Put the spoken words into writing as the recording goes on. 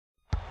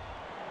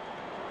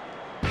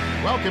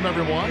Welcome,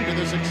 everyone, to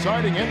this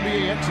exciting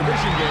NBA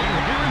exhibition game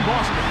here in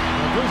Boston.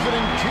 The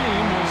visiting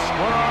team will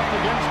square off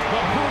against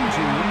the home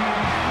team.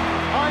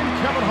 I'm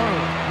Kevin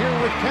Harlan, here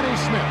with Kenny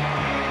Smith.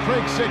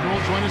 Craig Sager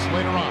will join us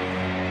later on.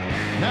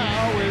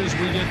 Now, as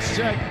we get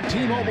set,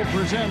 T-Mobile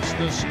presents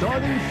the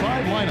starting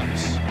five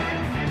lineups.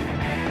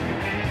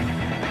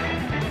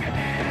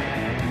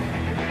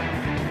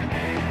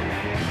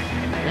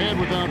 And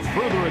without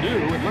further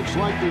ado, it looks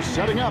like they're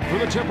setting up for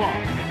the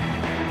tip-off.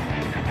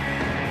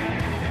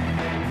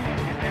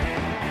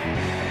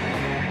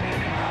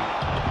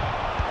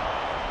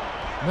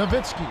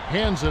 Nowitzki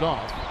hands it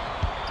off.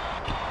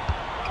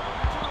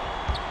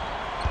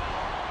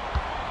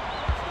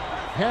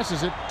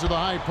 Passes it to the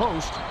high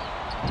post.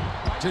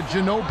 To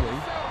Ginobili.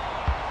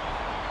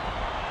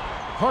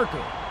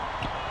 Parker.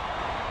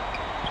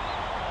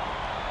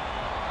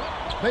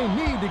 They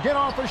need to get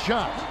off a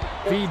shot.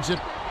 Feeds it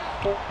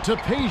to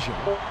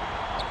Peja.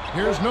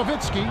 Here's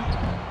Nowitzki.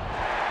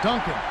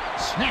 Duncan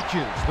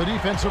snatches the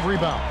defensive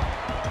rebound.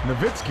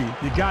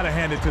 Nowitzki, you got to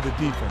hand it to the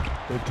defense.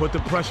 They put the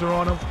pressure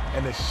on him,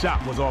 and the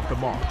shot was off the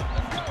mark.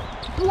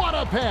 What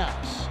a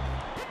pass!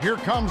 Here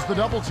comes the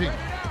double team.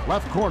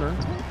 Left corner,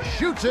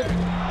 shoots it.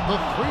 The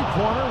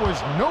three-pointer was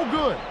no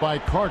good by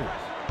Carter.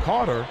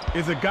 Carter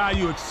is a guy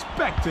you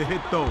expect to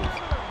hit those.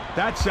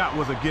 That shot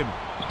was a gimme.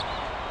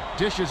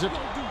 Dishes it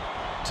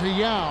to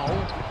Yao.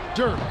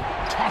 Dirk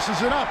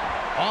tosses it up.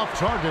 Off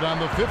target on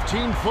the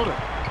 15-footer.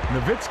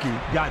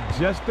 Nowitzki got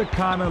just the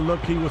kind of look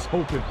he was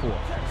hoping for.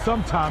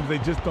 Sometimes they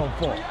just don't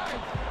fall.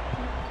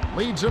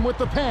 Leads him with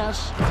the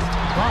pass.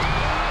 Buck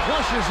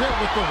flushes it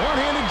with the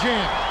one-handed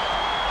jam.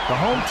 The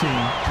home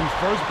team drew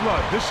first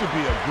blood. This should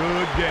be a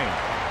good game.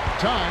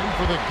 Time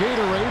for the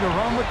Gatorade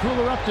Around the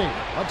Cooler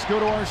update. Let's go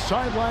to our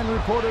sideline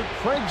reporter,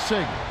 Craig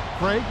Sager.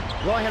 Craig?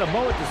 Well, I had a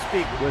moment to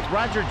speak with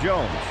Roger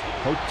Jones,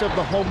 coach of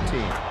the home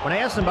team. When I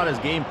asked him about his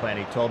game plan,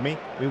 he told me,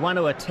 we want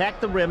to attack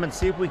the rim and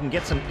see if we can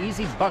get some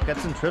easy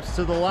buckets and trips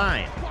to the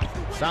line.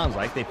 Sounds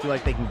like they feel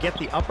like they can get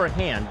the upper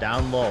hand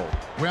down low.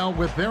 Well,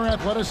 with their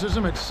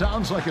athleticism, it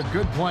sounds like a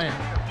good plan.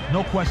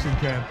 No question,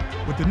 Cam.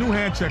 With the new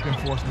hand check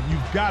enforcement,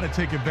 you've got to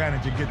take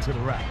advantage and get to the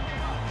rack.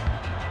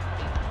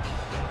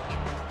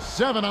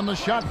 7 on the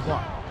shot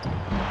clock.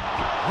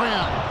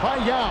 Graham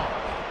by Yao.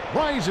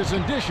 Rises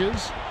and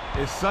dishes.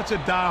 Is such a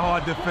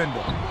die-hard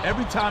defender.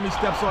 Every time he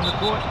steps on the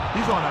court,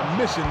 he's on a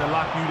mission to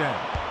lock you down.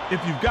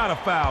 If you've got a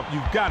foul,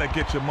 you've got to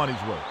get your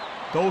money's worth.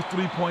 Those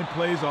three-point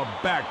plays are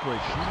backbreakers.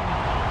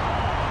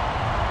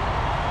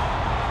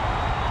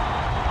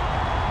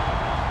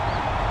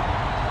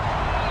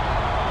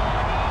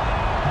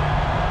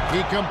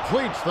 He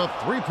completes the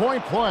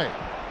three-point play.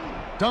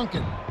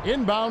 Duncan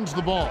inbounds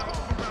the ball.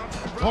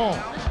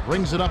 Paul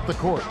brings it up the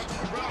court.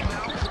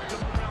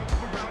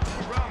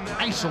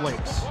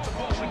 Isolates.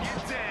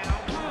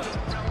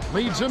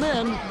 Leads him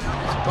in.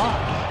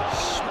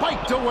 Bosh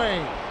spiked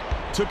away.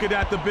 Took it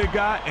at the big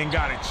guy and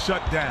got it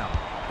shut down.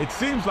 It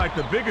seems like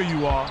the bigger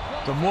you are,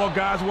 the more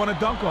guys want to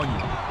dunk on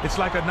you. It's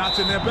like a notch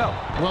in their belt.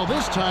 Well,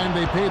 this time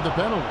they paid the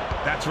penalty.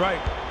 That's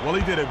right. Well,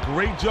 he did a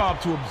great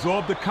job to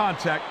absorb the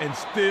contact and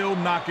still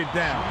knock it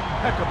down.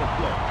 Heck of a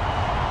play.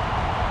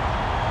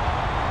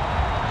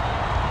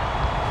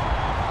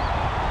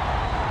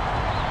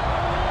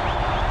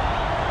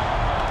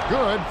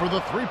 Good for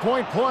the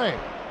three-point play.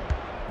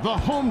 The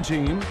home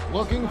team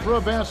looking for a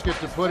basket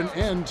to put an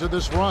end to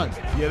this run.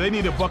 Yeah, they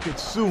need a bucket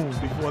soon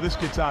before this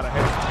gets out of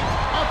hand.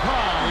 Up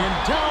high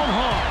and down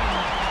hard.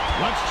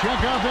 Let's check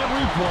out that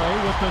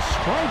replay with the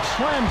Spike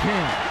Slam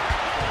King.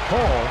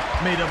 Paul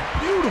made a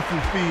beautiful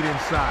feed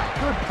inside.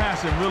 Good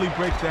passing really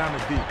breaks down the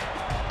deep.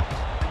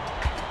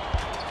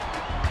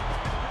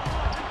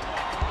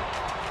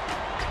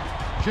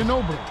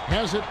 Ginobili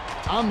has it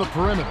on the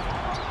perimeter.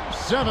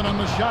 7 on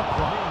the shot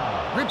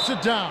clock. Rips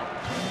it down.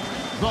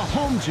 The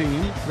home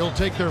team will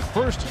take their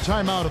first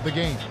timeout of the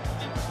game.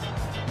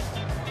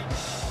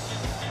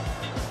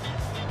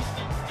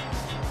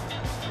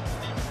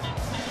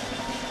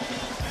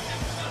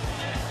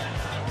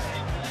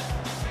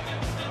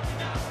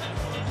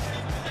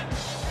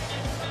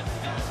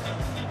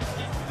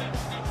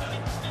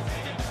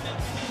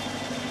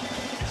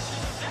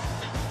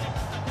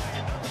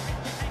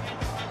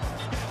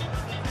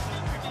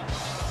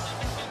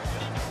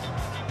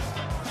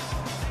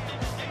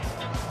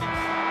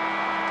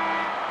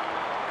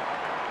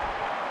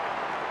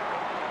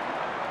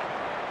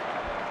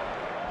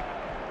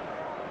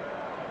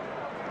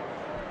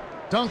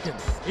 Duncan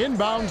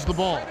inbounds the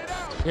ball.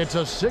 It's a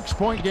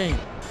 6-point game.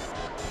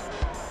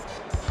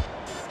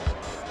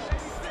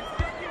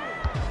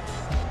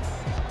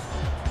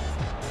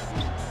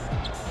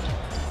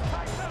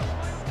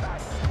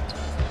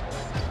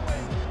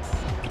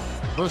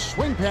 The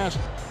swing pass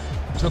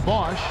to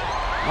Bosh.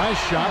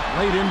 Last shot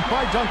laid in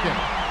by Duncan.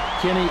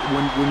 Kenny,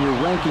 when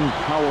you're ranking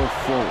power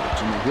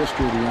forwards in the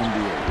history of the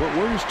NBA,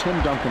 where does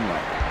Tim Duncan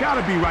rank? Got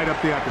to be right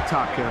up there at the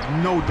top,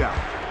 Kev, no doubt.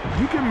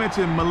 You can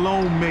mention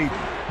Malone maybe,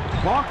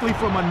 Barkley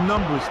from a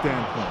numbers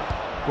standpoint,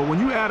 but when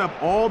you add up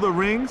all the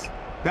rings,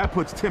 that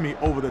puts Timmy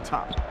over the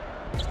top.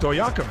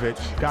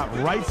 Stojakovic got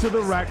right to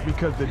the rack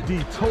because the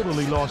D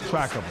totally lost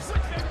track of him.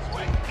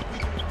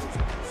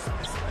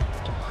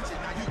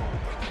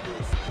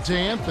 To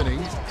Anthony.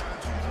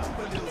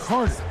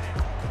 Carter.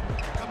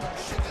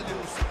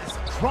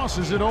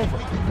 Crosses it over.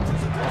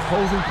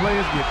 Opposing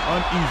players get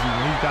uneasy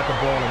when he's got the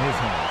ball in his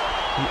hands.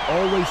 He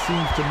always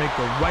seems to make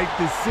the right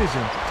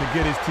decision to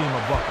get his team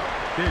a bucket.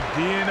 They're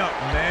D'ing up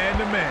man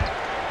to man.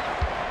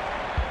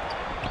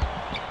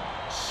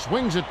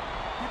 Swings it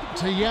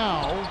to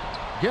Yao.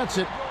 Gets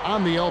it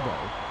on the elbow.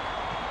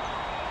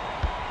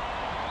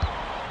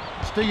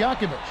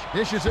 Stojakovic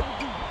dishes it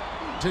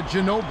to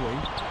Ginobili.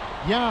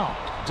 Yao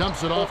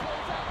dumps it off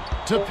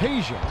to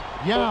Peja.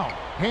 Yao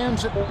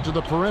hands it to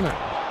the perimeter.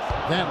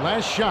 That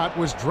last shot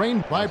was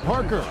drained by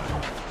Parker.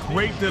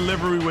 Great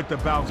delivery with the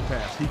bounce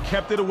pass. He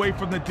kept it away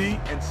from the D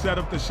and set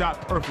up the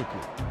shot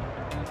perfectly.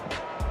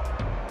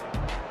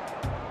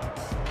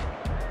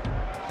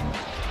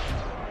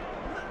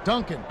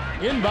 Duncan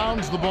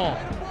inbounds the ball.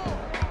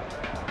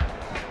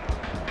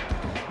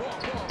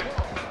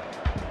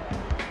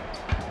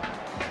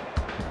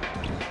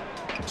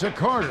 To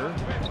Carter.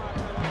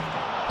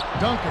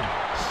 Duncan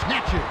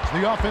snatches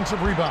the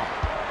offensive rebound.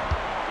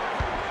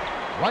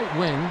 Right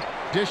wing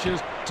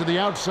dishes to the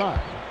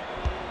outside.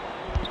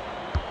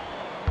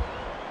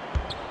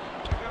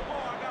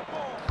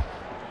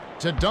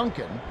 To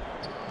Duncan.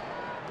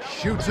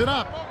 Shoots it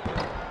up.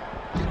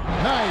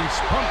 Nice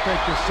pump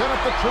fake to set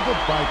up the triple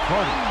by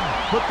Carter.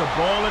 Put the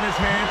ball in his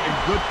hands and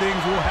good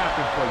things will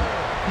happen for you.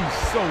 He's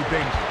so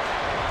dangerous.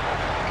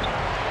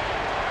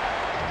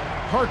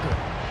 Parker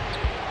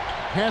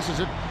passes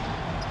it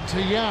to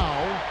Yao.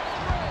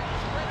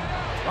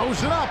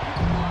 Throws it up.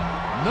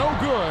 No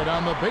good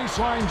on the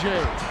baseline J.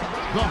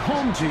 The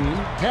home team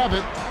have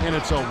it, and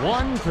it's a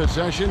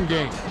one-possession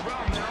game.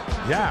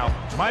 Yao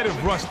might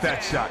have rushed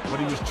that shot, but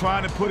he was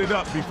trying to put it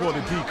up before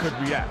the D could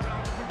react.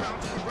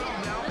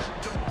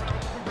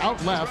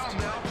 Out left,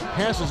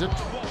 passes it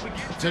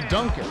to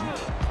Duncan.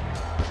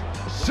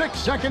 6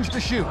 seconds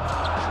to shoot.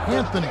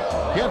 Anthony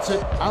gets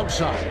it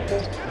outside.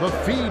 The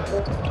feed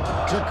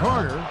to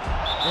Carter.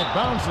 It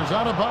bounces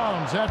out of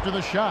bounds after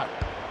the shot.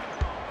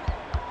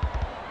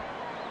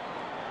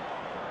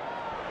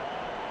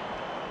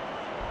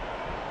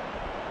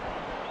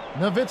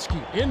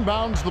 Nowitzki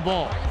inbounds the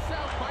ball.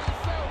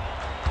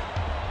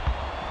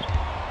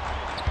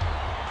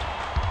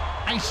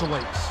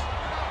 Isolates.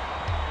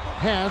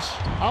 Pass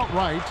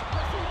outright.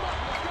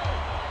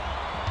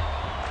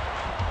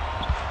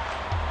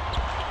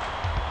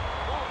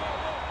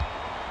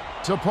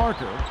 To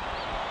Parker.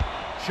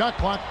 Shot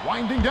clock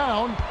winding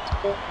down.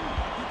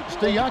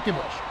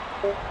 Stojakovic.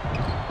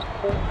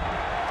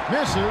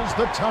 Misses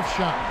the tough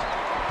shot.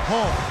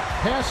 Hall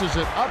passes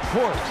it up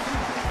court.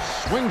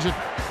 Swings it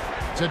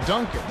to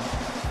Duncan.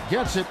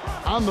 Gets it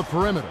on the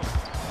perimeter.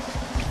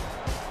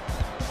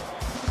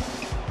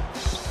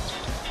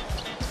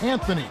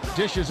 Anthony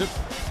dishes it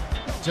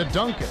to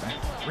Duncan.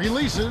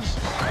 Releases.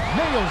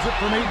 Nails it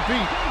from 8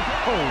 feet.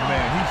 Oh,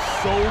 man, he's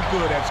so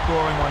good at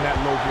scoring on that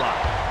low block.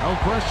 No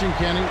question,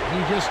 Kenny.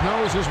 He just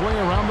knows his way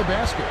around the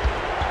basket.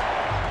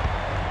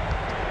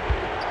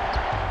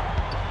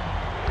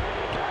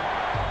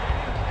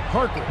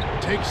 Parker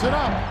takes it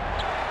up.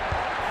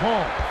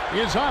 Hall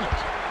is on it.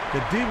 The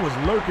D was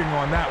lurking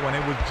on that one.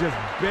 It was just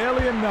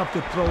barely enough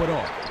to throw it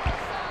off.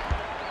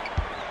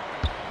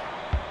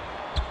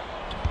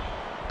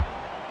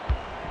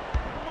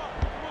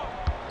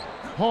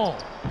 Hall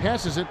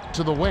passes it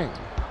to the wing.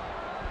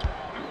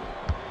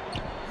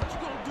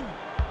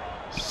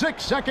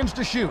 6 seconds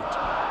to shoot.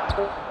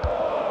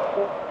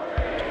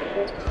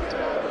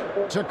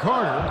 To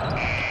Carter.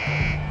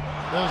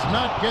 Does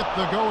not get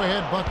the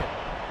go-ahead bucket.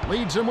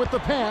 Leads him with the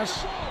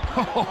pass.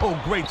 Oh,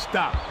 great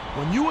stop.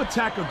 When you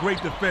attack a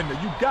great defender,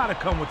 you got to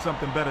come with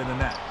something better than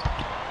that.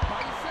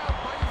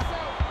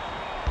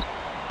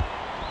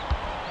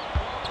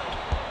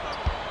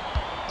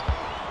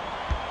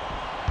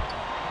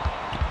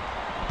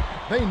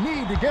 They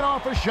need to get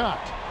off a shot.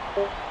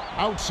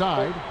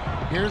 Outside,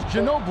 here's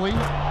Ginobili.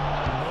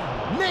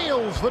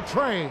 Nails the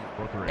tray.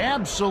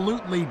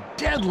 Absolutely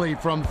deadly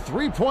from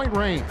three-point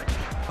range.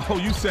 Oh,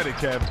 you said it,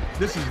 Kev.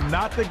 This is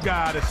not the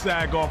guy to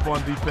sag off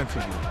on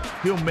defensively.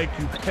 He'll make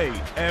you pay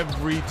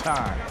every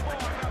time.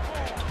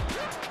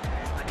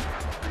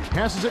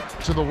 Passes it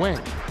to the wing.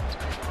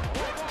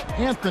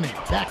 Anthony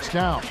backs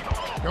down.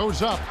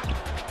 Goes up.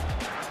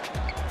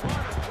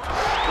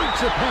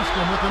 Streaks it past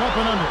him with an up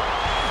and under.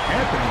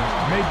 Anthony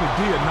made the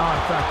D a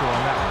non-factor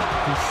on that one.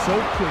 He's so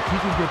quick, he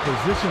can get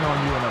position on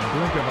you in a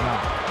blink of an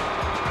eye.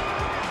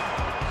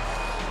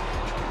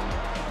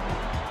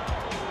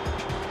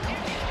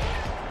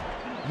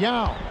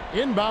 Yao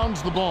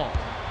inbounds the ball.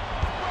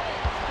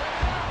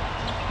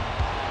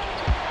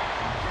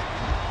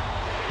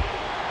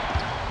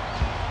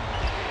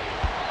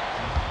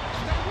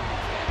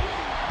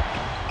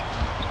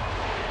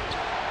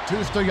 To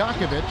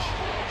Stojakovic.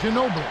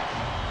 Ginobili.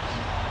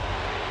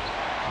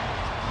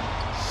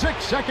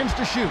 6 seconds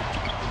to shoot.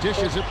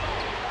 Dishes it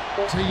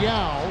to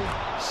Yao.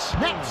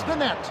 Snaps the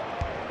net.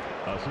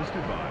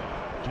 Assisted by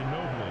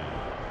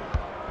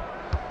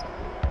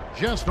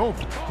Just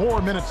over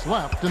 4 minutes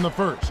left in the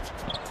first.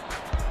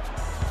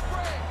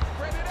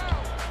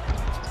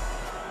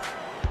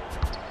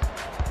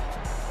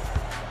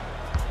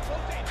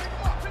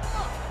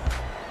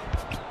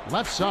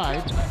 Left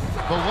side,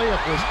 the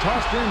layup was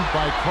tossed in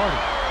by Carter.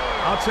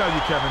 I'll tell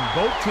you, Kevin,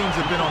 both teams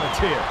have been on a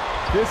tear.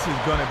 This is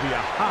going to be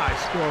a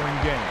high-scoring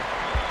game.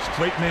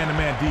 Straight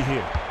man-to-man D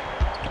here.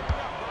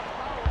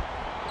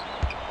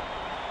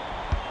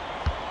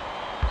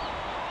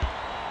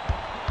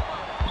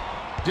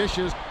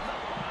 Dishes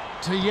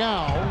to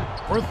Yao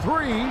for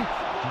three.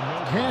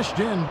 Cashed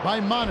in by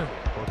Manu.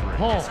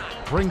 Paul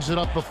brings it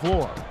up the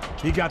floor.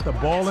 He got the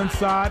ball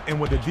inside, and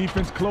with the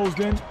defense closed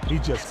in, he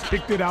just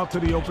kicked it out to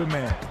the open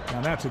man.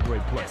 Now that's a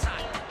great play.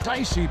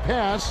 Dicey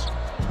pass.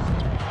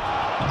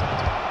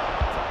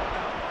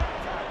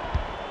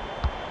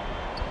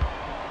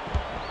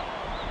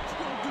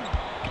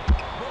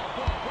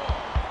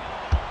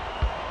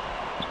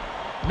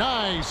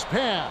 Nice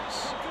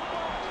pass.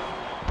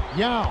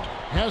 Yao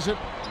has it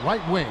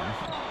right wing.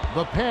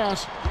 The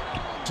pass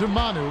to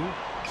Manu.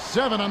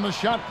 7 on the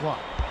shot clock.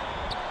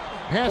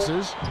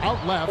 Passes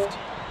out left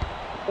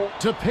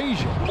to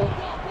Peja.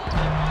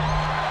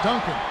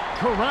 Duncan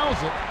corrals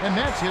it, and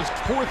that's his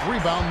 4th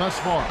rebound thus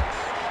far.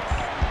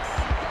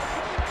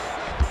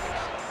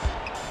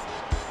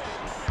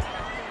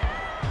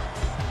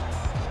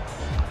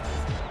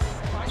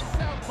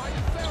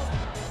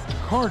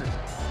 Carter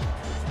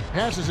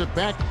passes it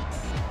back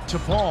to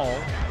Paul.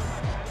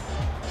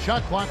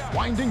 Shot clock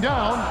winding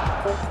down.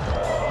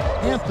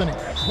 Anthony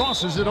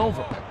crosses it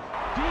over.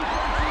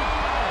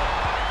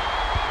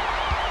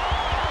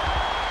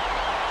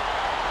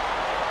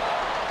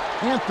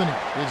 Anthony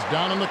is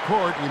down on the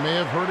court. He may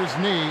have hurt his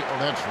knee. Oh,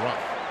 that's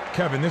rough.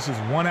 Kevin, this is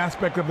one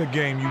aspect of the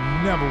game you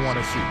never want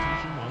to see.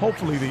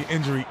 Hopefully the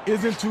injury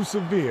isn't too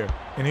severe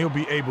and he'll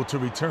be able to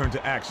return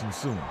to action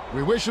soon.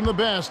 We wish him the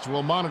best.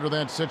 We'll monitor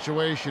that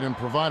situation and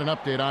provide an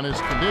update on his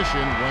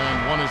condition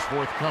when one is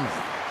forthcoming.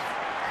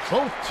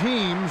 Both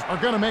teams are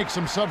going to make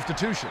some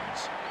substitutions.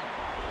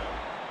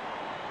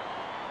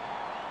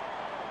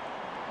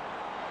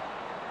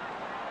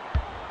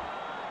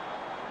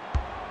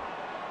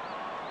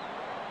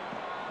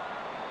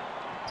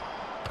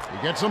 He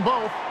gets them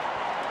both.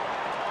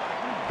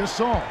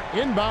 Gasol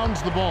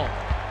inbounds the ball.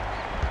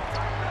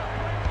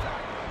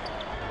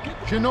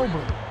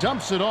 Ginobili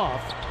dumps it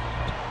off.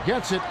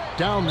 Gets it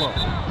down low.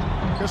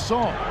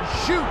 Gasol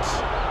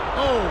shoots.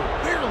 Oh,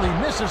 barely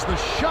misses the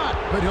shot,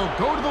 but he'll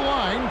go to the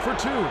line for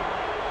 2.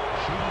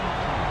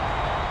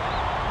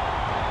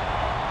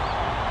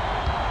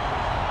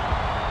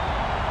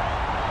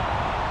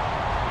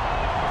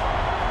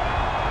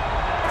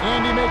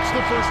 And he makes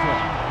the first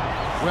one.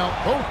 Well,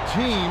 both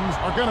teams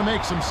are going to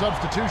make some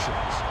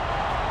substitutions.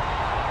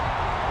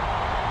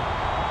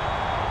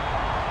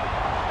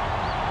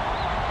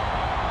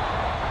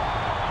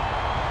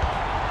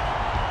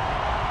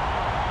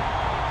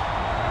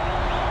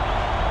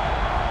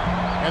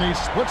 And he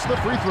splits the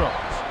free throws.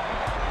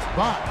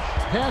 Bosh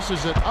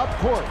passes it up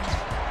court.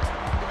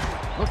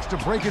 Looks to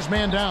break his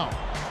man down.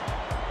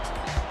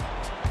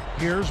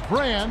 Here's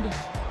Brand.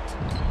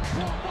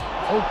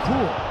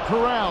 O'Cool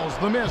corrals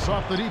the miss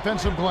off the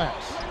defensive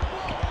glass.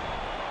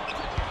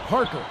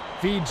 Parker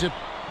feeds it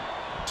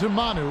to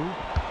Manu.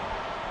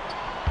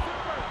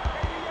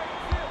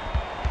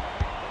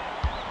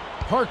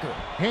 Parker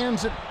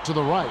hands it to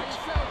the right.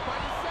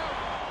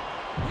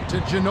 To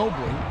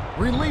Ginobili.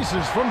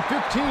 Releases from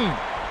 15.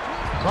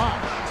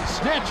 Bosh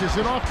snatches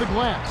it off the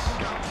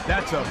glass.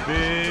 That's a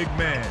big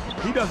man.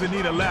 He doesn't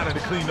need a ladder to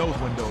clean those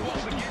windows.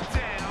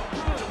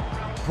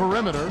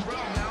 Perimeter.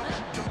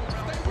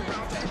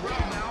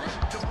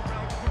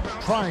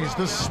 Tries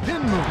the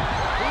spin move.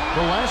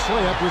 The last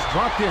layup was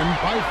dropped in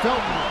by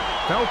Felton.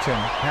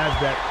 Felton has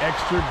that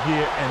extra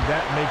gear, and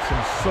that makes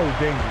him so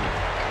dangerous.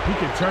 He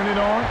can turn it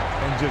on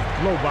and just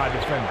blow by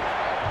defenders.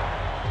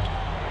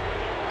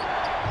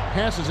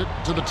 Passes it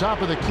to the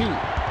top of the key.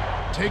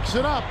 Takes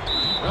it up.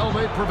 Well,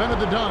 they prevented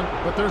the dunk,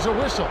 but there's a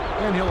whistle,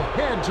 and he'll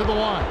head to the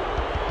line.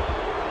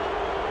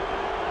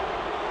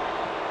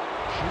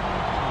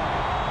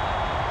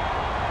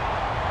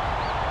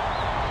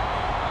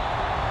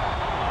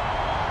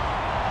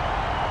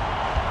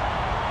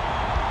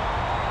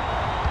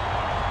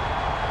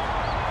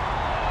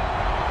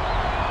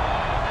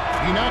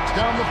 He knocks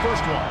down the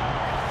first one.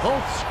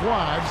 Both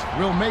squads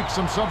will make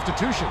some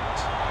substitutions.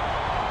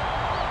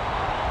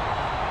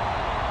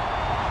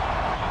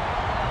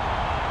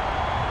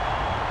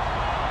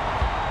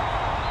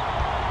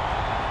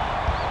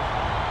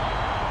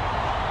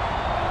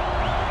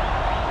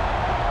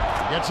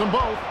 Gets them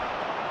both.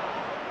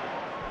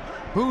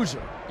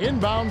 Boozer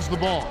inbounds the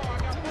ball.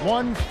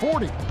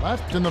 1:40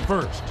 left in the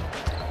first.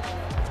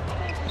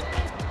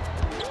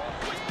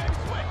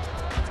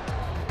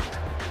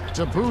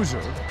 To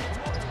Boozer.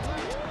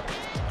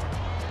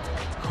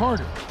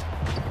 Carter.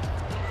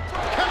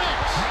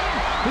 Connects.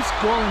 His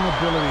scoring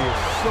ability is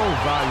so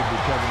valuable,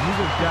 Kevin. He's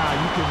a guy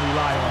you can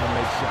rely on to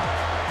make shots.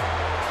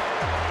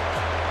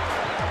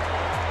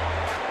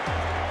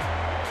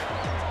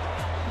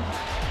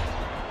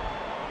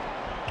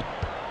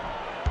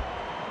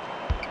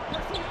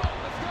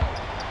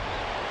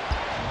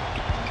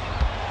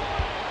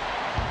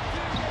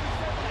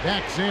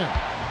 Backs in.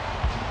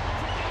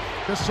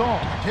 Gasol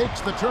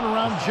takes the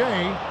turnaround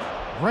J.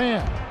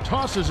 Brand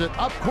tosses it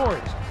up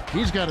court.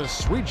 He's got a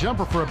sweet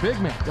jumper for a big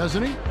man,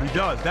 doesn't he? He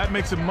does. That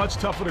makes him much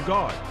tougher to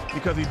guard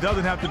because he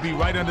doesn't have to be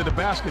right under the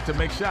basket to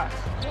make shots.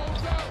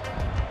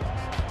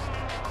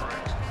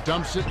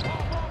 Dumps it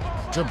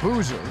to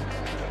Boozer.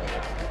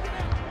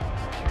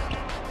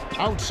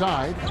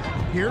 Outside,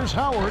 here's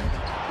Howard.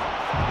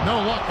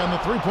 No luck on the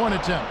three-point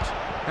attempt.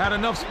 Had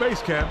enough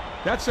space, Cam.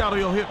 That's how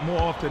he'll hit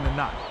more often than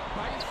not.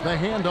 The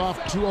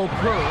handoff to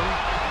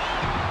Okur.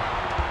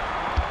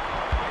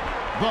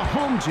 The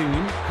home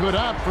team could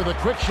opt for the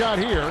quick shot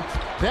here.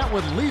 That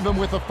would leave him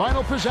with the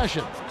final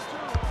possession.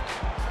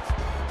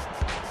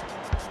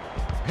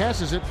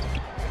 Passes it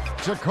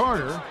to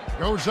Carter.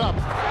 Goes up.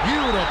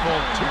 Beautiful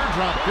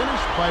teardrop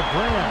finish by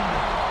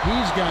Brand.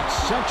 He's got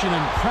such an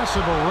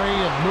impressive array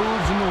of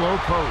moves in the low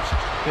post.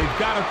 They've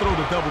got to throw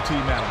the double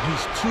team at him.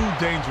 He's too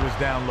dangerous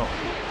down low.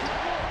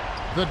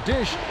 The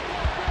dish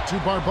to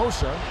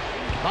Barbosa.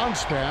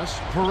 Bounce pass,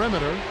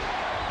 perimeter.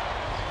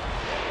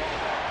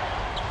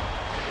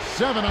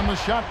 7 on the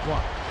shot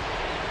clock.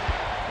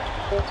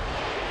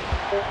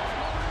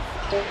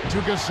 To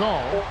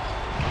Gasol.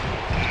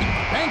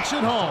 Banks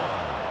it home.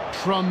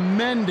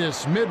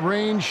 Tremendous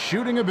mid-range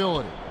shooting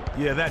ability.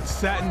 Yeah, that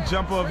satin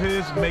jumper of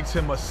his makes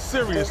him a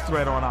serious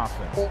threat on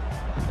offense.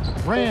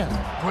 Brand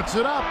puts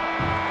it up.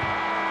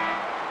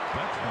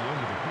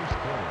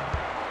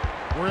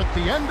 We're at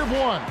the end of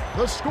one.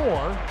 The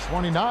score,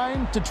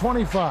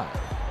 29-25.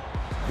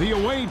 The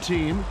away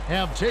team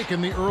have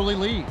taken the early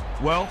lead.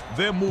 Well,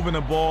 they're moving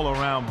the ball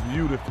around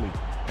beautifully.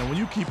 And when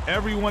you keep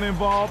everyone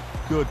involved,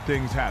 good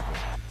things happen.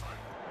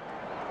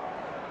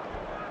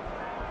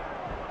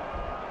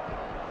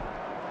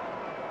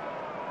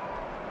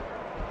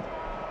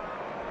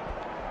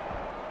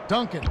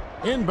 Duncan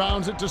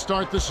inbounds it to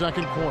start the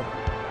second quarter.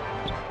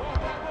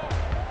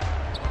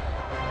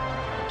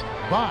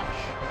 Bosch.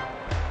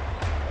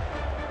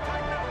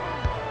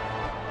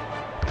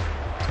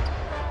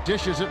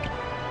 Dishes it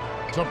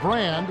to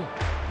Brand.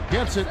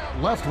 Gets it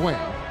left wing.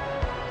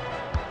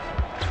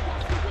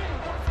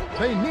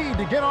 They need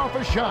to get off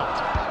a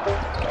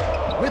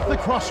shot. With the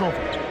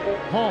crossover.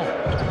 Hall.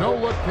 No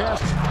look pass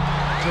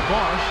to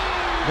Bosch.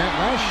 That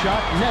last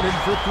shot netted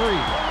for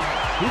 3.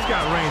 He's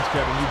got range,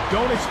 Kevin. You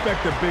don't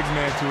expect a big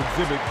man to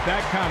exhibit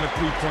that kind of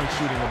three-point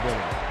shooting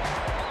ability.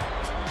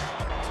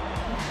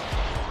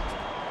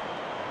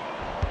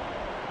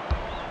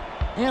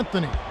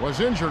 Anthony was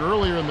injured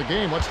earlier in the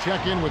game. Let's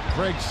check in with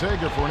Craig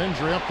Sager for an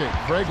injury update.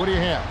 Craig, what do you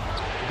have?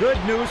 Good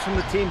news from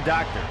the team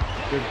doctor.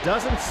 There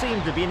doesn't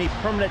seem to be any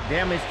permanent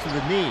damage to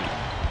the knee.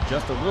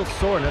 Just a little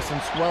soreness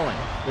and swelling.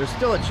 There's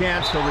still a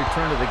chance he'll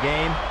return to the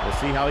game. We'll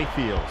see how he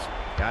feels.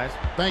 Guys?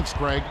 Thanks,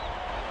 Craig.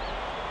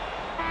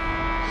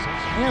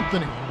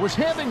 Anthony was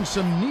having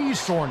some knee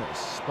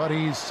soreness, but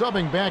he's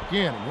subbing back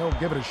in, and he'll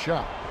give it a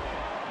shot.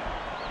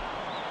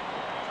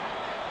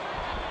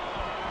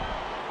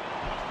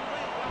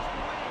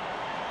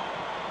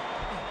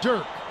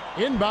 Dirk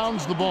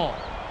inbounds the ball.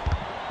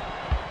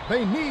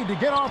 They need to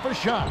get off a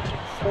shot.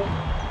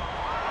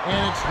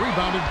 And it's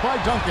rebounded by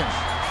Duncan.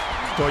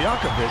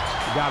 Stojakovic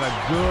got a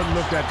good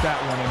look at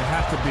that one and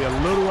has to be a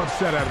little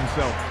upset at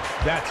himself.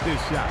 That's his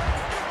shot.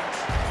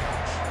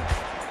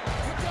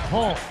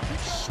 Hall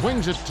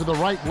swings it to the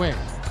right wing.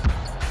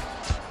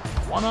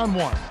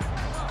 One-on-one.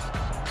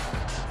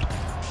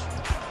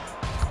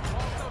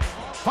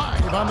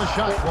 5 on the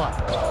shot clock.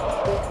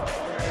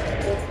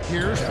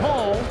 Here's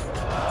Paul.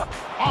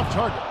 Off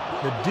target.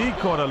 The D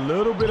caught a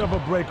little bit of a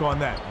break on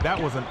that. That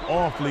was an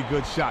awfully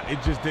good shot.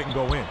 It just didn't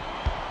go in.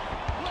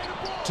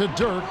 To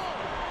Dirk.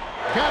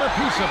 Got a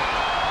piece of it.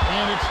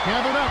 And it's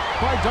gathered up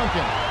by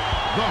Duncan.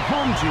 The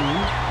home team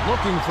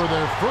looking for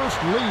their first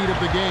lead of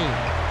the game.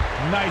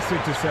 Nice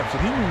interception.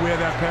 He knew where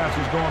that pass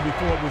was going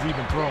before it was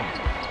even thrown.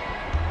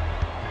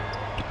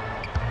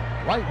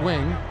 Right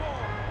wing.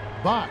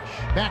 Bosch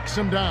backs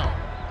him down.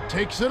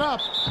 Takes it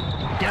up.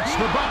 Gets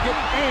the bucket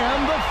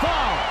and the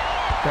foul.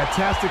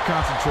 Fantastic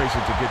concentration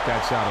to get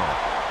that shot off.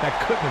 That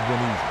couldn't have been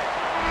easy.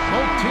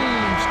 Both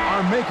teams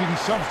are making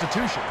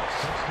substitutions.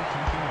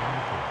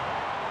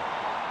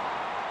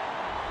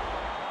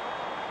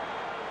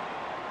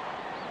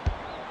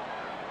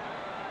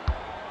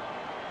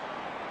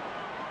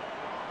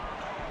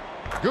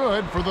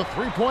 Good for the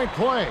three-point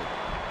play.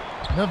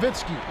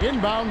 Nowitzki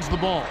inbounds the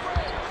ball.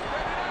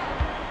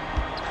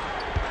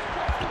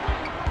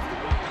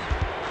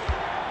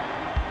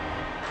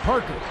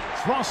 Parker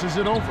crosses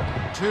it over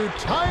to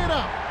tie it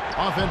up.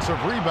 Offensive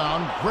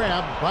rebound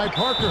grabbed by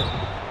Parker.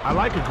 I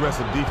like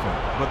aggressive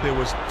defense, but there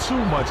was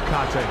too much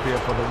contact there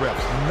for the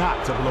refs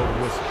not to blow the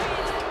whistle.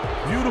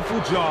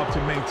 Beautiful job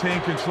to maintain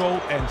control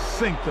and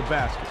sink the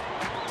basket.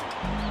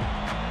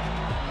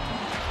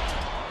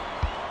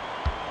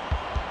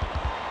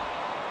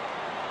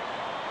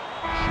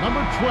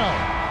 Number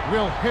 12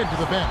 will head to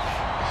the bench.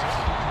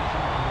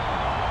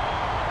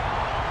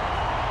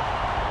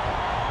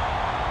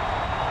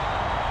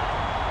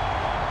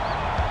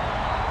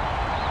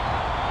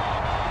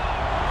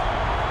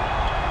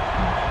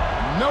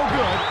 No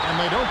good.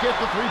 get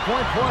the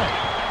three-point play.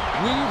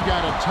 We've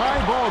got a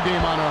tie ball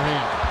game on our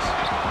hands.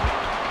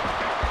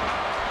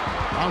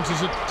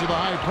 Bounces it to the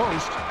high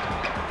post.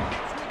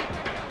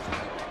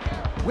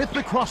 With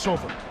the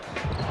crossover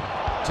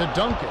to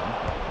Duncan.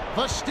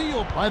 The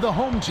steal by the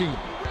home team.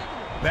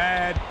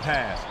 Bad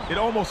pass. It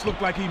almost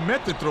looked like he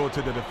meant to throw it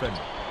to the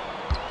defender.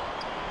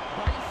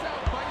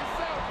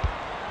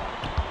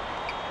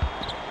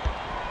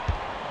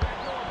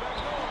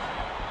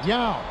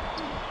 Yao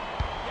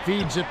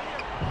feeds it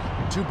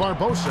to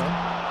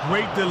Barbosa.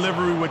 Great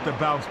delivery with the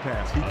bounce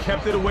pass. He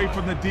kept it away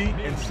from the D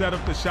and set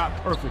up the shot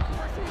perfectly.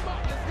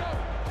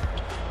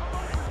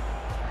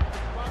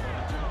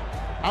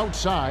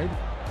 Outside.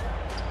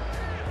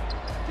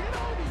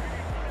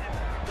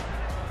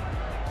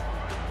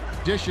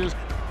 Dishes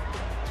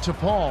to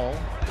Paul.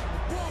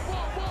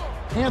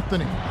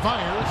 Anthony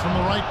fires from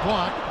the right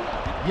block.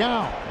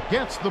 Yao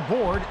gets the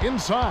board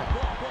inside.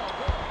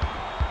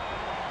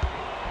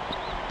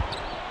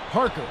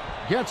 Parker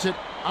gets it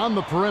on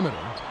the perimeter.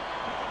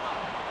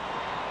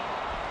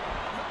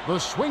 The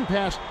swing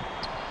pass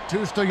to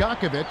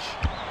Stojakovic.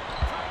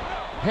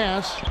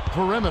 Pass,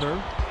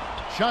 perimeter.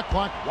 Shot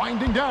clock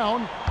winding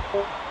down.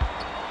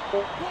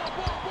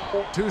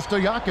 To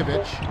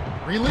Stojakovic.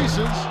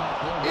 Releases.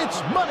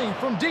 It's money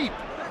from deep.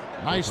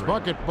 Nice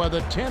bucket by the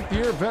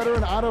 10th-year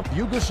veteran out of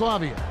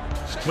Yugoslavia.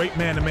 Straight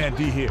man-to-man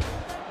D here.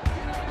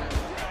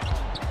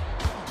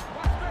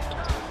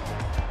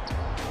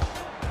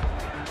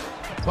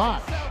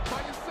 Bosch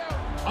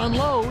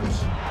unloads.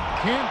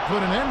 Can't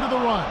put an end to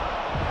the run.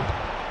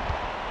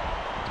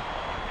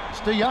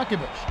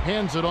 Stojakovic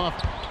hands it off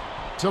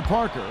to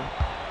Parker.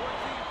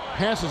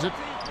 Passes it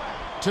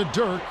to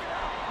Dirk.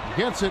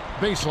 Gets it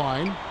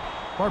baseline.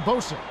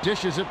 Barbosa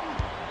dishes it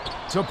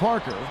to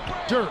Parker.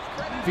 Dirk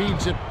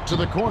feeds it to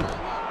the corner.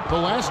 The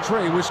last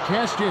tray was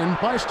cashed in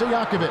by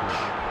Stojakovic.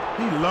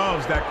 He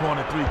loves that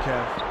corner three,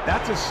 Kev.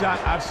 That's a shot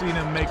I've seen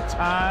him make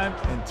time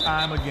and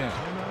time again.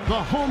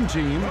 The home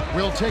team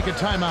will take a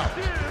timeout.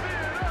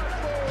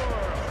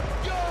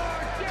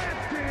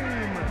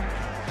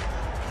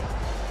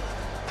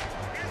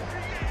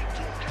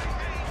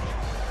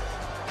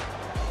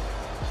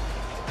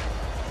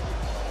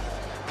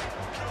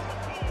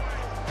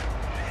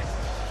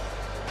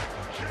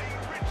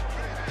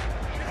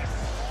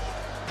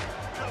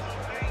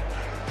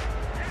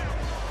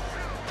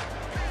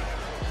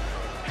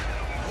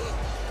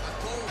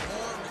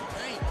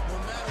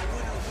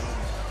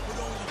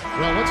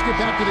 Well, let's get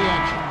back to the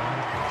action.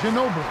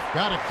 Ginobili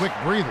got a quick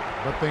breather,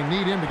 but they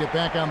need him to get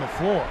back on the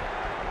floor.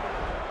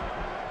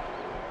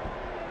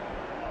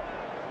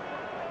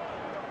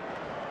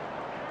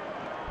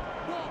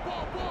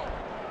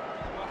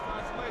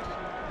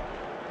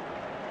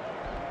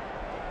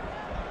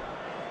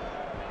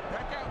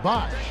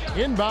 Bosch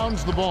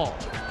inbounds the ball.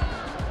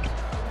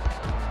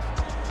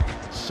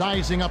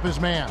 Sizing up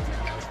his man.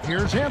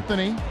 Here's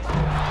Anthony.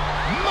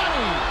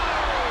 Money!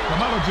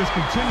 Carmelo just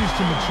continues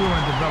to mature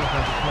and develop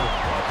as a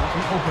player.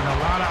 He opened a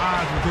lot of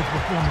eyes with his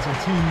performance on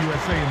Team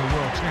USA in the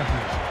World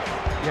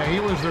Championship. Yeah, he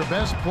was their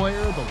best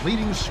player, the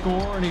leading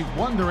scorer, and he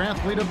won their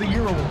Athlete of the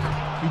Year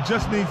award. He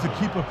just needs to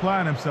keep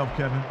applying himself,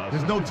 Kevin.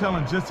 There's no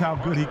telling just how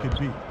good he could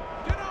be.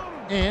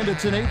 And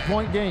it's an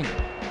 8-point game.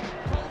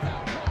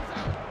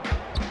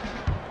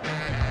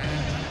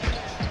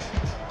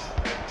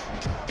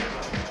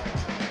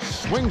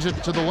 Swings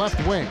it to the left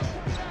wing.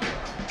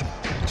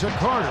 To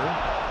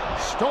Carter.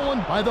 Stolen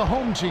by the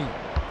home team.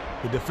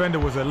 The defender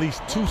was at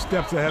least 2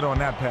 steps ahead on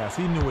that pass.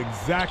 He knew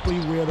exactly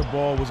where the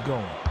ball was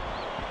going.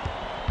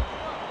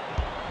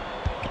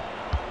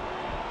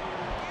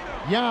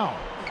 Yao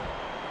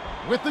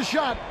with the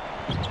shot.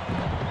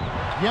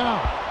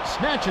 Yao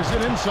snatches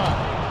it inside.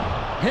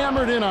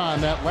 Hammered in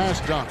on that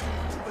last dunk.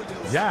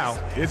 Yao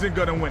isn't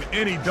going to win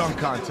any dunk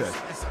contest,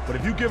 but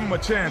if you give him a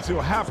chance,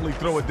 he'll happily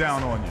throw it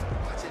down on you.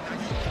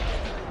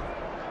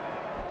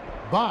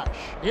 Bosch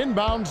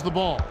inbounds the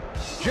ball.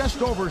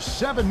 Just over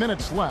 7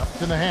 minutes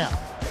left in the half.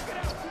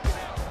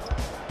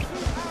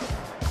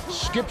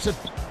 Skips it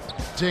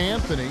to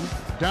Anthony.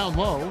 Down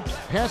low.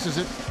 Passes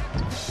it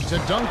to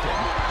Duncan.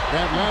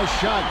 That last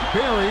shot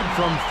buried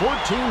from 14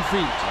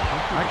 feet.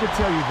 I can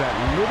tell you that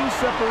little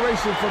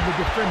separation from the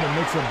defender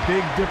makes a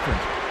big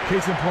difference.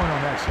 Case in point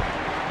on that shot.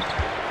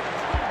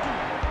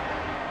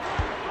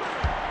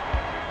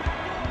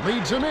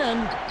 Leads him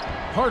in.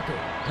 Parker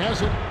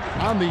has it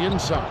on the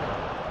inside.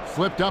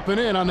 Flipped up and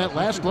in on that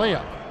last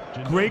layup.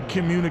 Great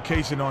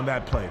communication on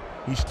that play.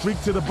 He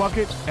streaked to the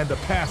bucket, and the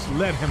pass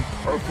led him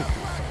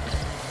perfectly.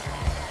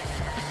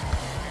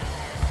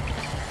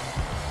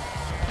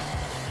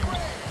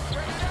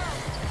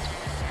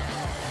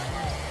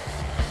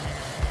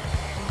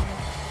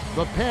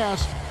 The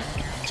pass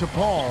to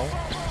Paul.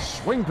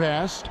 Swing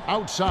pass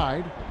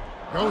outside.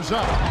 Goes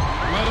up.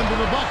 Led him to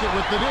the bucket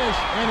with the dish,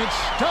 and it's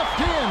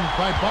stuffed in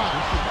by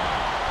Bosch.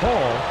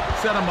 Paul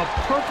set him up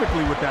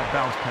perfectly with that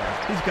bounce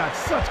pass. He's got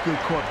such good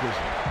court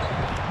vision.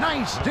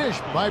 Nice dish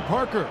by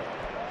Parker.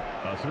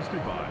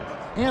 Assisted by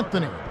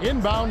Anthony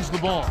inbounds the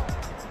ball.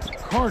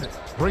 Carter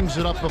brings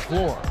it up the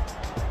floor.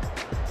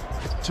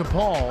 To to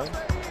Paul.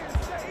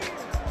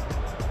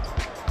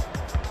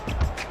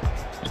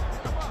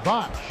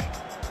 Bosch.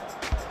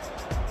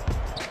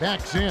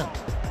 Backs in.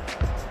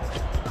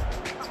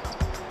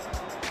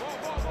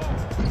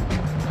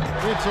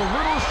 It's a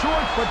little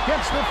short, but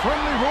gets the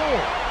friendly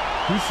roll.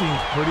 He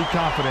seems pretty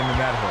confident in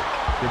that hook.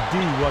 The D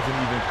wasn't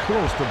even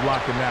close to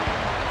blocking that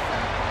one.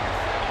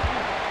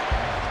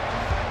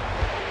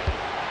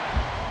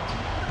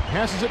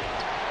 Passes it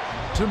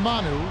to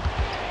Manu.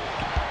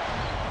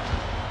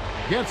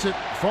 Gets it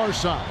far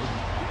side.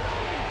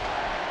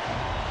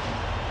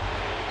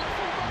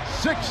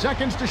 6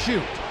 seconds to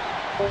shoot.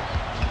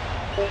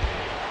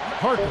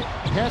 Parker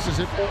passes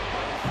it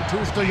to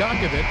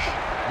Stojakovic.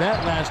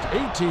 That last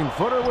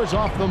 18-footer was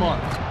off the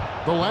mark.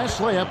 The last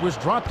layup was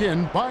dropped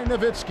in by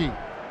Nowitzki.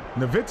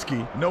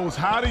 Nowitzki knows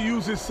how to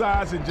use his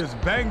size and just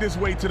banged his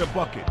way to the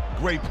bucket.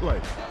 Great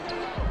play.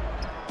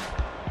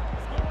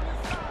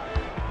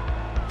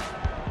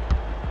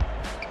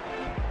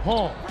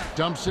 Paul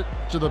dumps it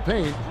to the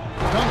paint.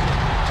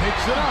 Duncan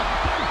takes it up.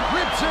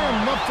 Rips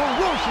in the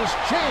ferocious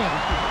champ.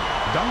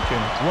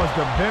 Duncan was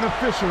the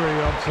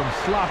beneficiary of some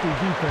sloppy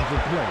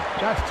defensive play.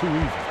 That's too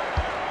easy.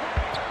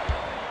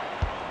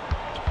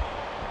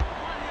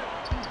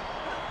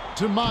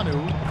 To Manu.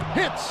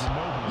 Hits.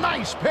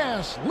 Nice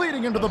pass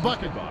leading into the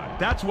bucket.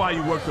 That's why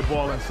you work the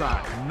ball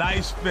inside.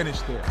 Nice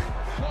finish there.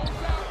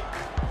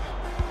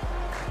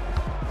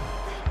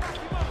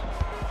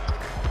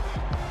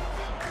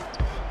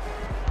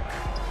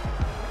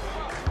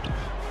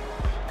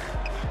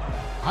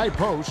 High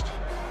post.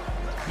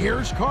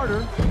 Here's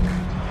Carter.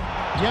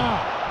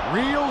 Yeah,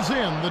 reels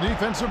in the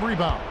defensive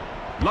rebound.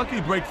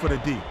 Lucky break for the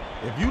D.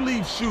 If you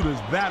leave shooters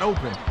that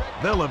open,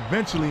 they'll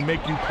eventually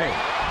make you pay.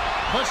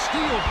 The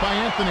steal by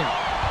Anthony.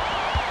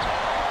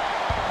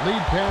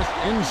 Lead pass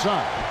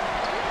inside.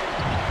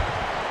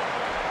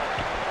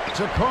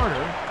 To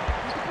Carter.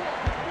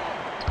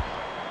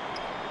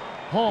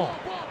 Paul.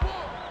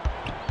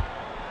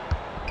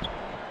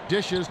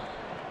 Dishes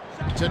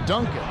to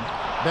Duncan.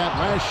 That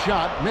last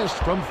shot missed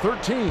from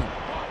 13.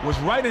 Was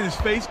right in his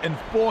face and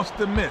forced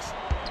to miss.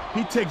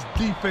 He takes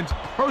defense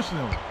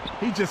personally.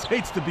 He just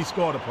hates to be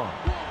scored upon.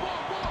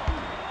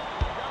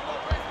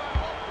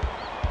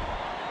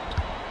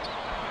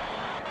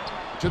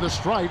 To the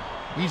stripe.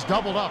 He's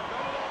doubled up.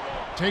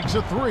 Takes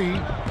a three.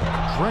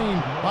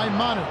 Drained by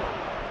Manu.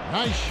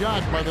 Nice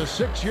shot by the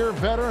 6-year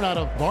veteran out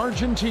of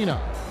Argentina.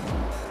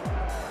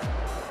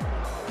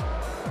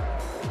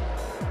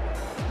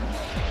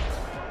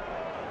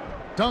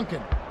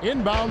 Duncan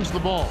inbounds the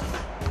ball.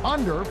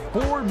 Under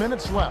 4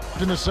 minutes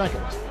left in the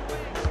second.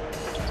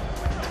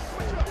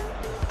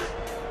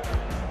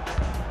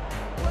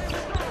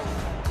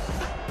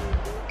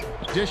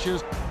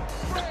 Dishes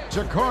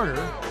to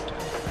Carter.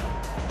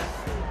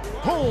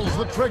 Pulls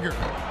the trigger.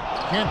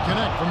 Can't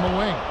connect from the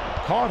wing.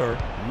 Carter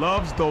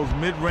loves those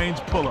mid-range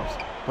pull-ups,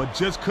 but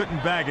just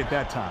couldn't bag it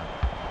that time.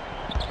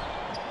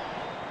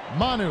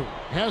 Manu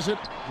has it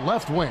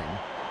left wing.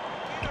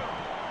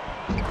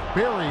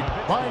 Buried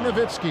by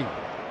Nowitzki.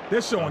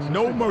 They're showing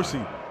no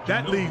mercy.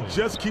 That lead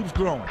just keeps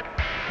growing.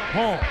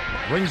 Paul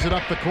brings it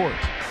up the court.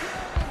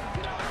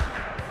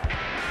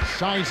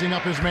 Sizing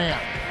up his man.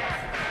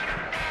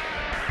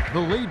 The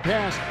lead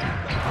pass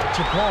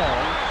to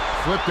Paul.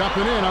 Flipped up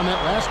and in on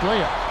that last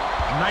layup.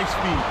 Nice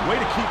feed. Way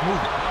to keep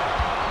moving.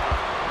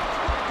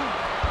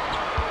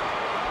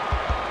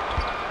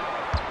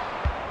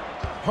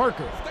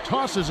 Parker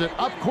tosses it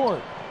up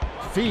court.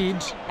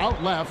 Feeds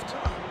out left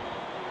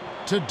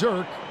to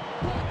Dirk.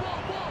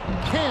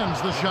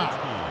 Cans the shot.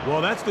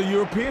 Well, that's the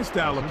European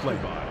style of play.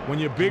 When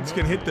your bigs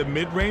can hit the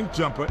mid-range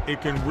jumper,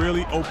 it can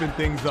really open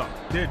things up.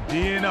 They're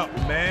D'ing up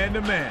man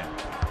to man.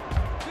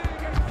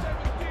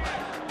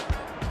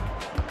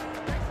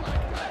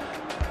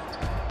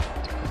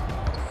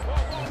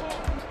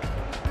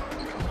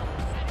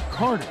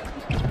 Carter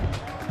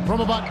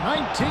from about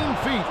 19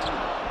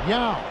 feet.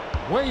 Yao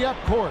way up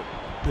court.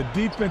 The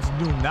defense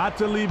knew not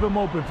to leave him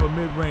open for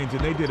mid-range,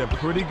 and they did a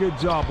pretty good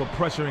job of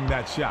pressuring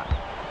that shot.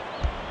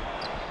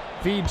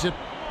 Feeds it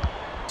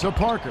to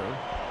Parker.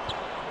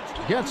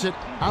 Gets it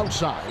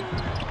outside.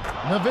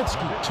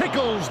 Nowitzki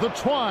tickles the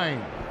twine.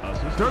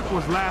 Dirk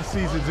was last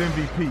season's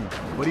MVP,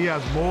 but he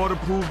has more to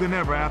prove than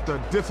ever after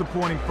a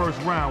disappointing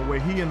first round where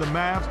he and the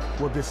Mavs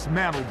were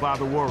dismantled by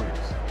the Warriors.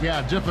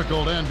 Yeah,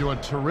 difficult end to a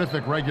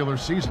terrific regular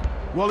season.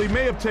 Well, he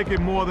may have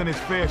taken more than his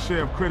fair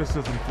share of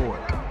criticism for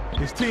it.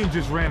 His team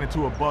just ran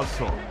into a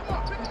buzzsaw.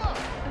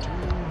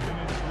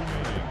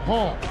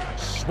 Paul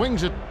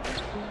swings it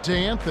to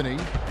Anthony.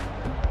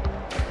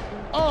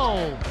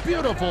 Oh,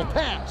 beautiful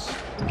pass.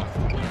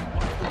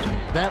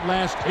 That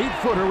last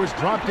 8-footer was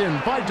dropped in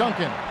by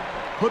Duncan.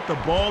 Put the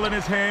ball in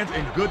his hands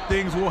and good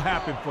things will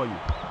happen for you.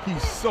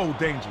 He's so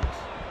dangerous.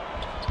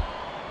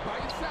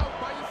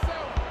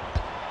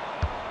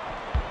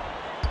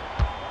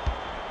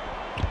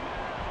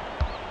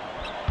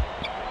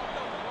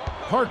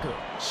 Parker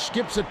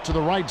skips it to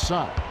the right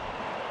side.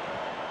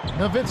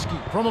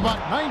 Nowitzki from about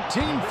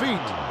 19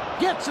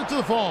 feet gets it to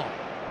the fall.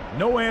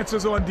 No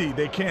answers on D.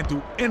 They can't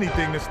do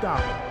anything to stop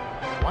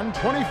him.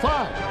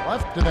 1:25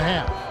 left in the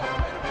half.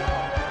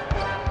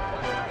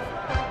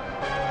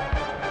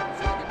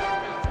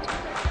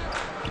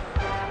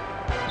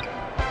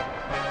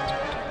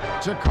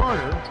 To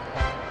Carter.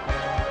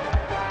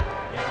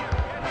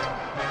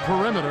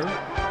 Perimeter.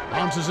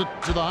 Bounces it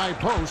to the high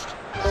post.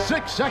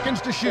 6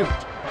 seconds to shoot.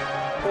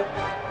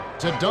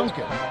 To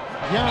Duncan.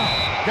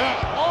 Yeah,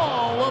 got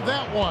all of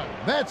that one.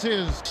 That's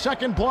his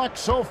second block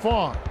so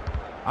far.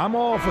 I'm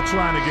all for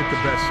trying to get the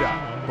best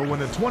shot, but when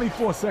the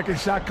 24-second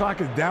shot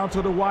clock is down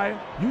to the wire,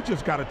 you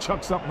just got to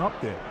chuck something up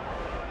there.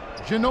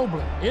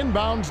 Ginobili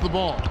inbounds the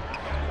ball.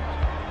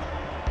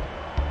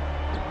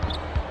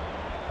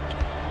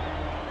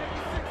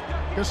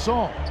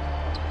 Gasol.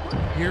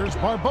 Here's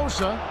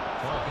Barbosa.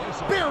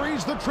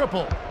 Buries the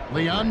triple.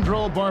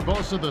 Leandro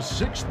Barbosa, the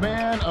 6th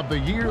man of the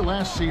year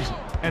last season.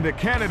 And a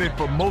candidate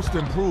for most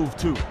improved,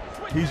 too.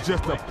 He's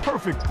just a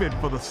perfect fit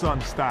for the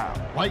Suns' style.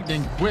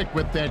 Lightning quick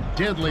with that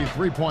deadly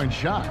three-point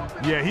shot.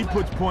 Yeah, he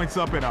puts points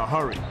up in a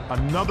hurry.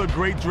 Another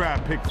great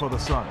draft pick for the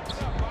Suns.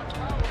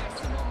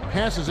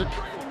 Passes it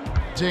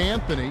to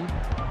Anthony.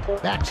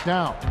 Backs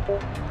down.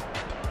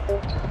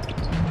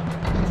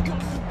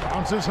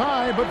 Bounces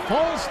high, but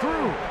falls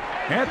through.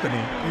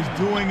 Anthony is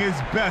doing his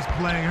best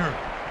playing hurt,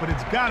 but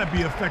it's got to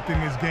be affecting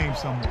his game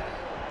somewhere.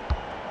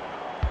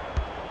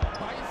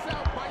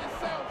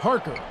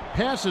 Parker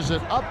passes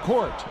it up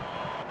court.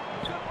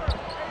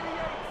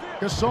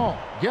 Gasol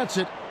gets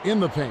it in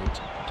the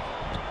paint.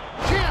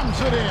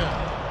 Jams it in.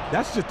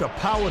 That's just a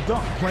power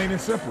dunk, plain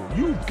and simple.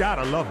 You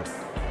gotta love it.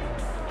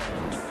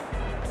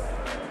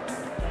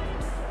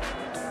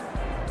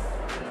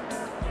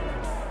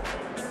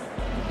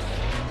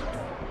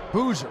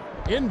 Boozer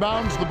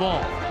inbounds the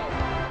ball.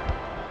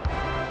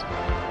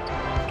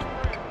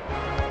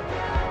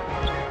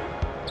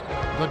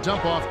 The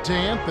dump off to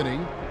Anthony.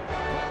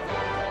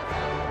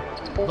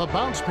 The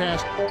bounce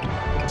pass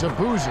to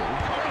Boozer.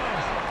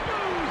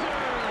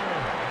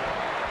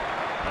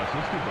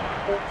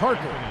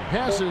 Parker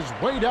passes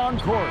way down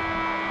court.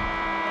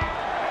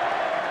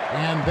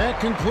 And that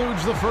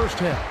concludes the first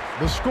half.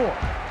 The score,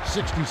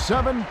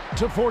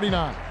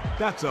 67-49.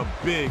 That's a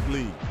big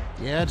lead.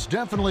 Yeah, it's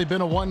definitely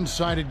been a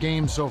one-sided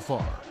game so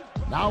far.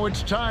 Now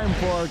it's time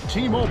for our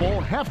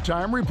T-Mobile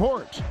halftime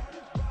report.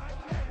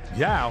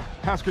 Yao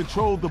has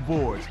controlled the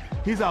boards.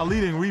 He's our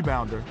leading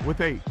rebounder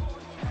with 8.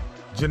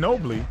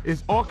 Ginobili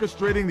is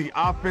orchestrating the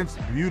offense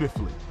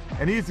beautifully,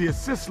 and he's the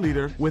assist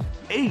leader with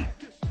 8.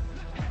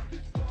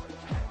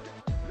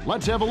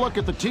 Let's have a look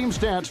at the team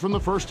stats from the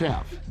first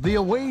half. The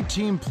away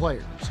team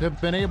players have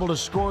been able to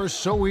score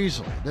so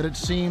easily that it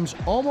seems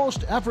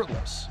almost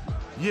effortless.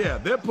 Yeah,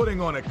 they're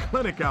putting on a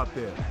clinic out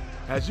there,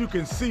 as you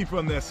can see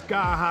from their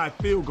sky-high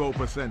field goal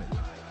percentage.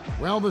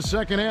 Well, the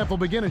second half will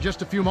begin in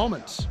just a few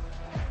moments.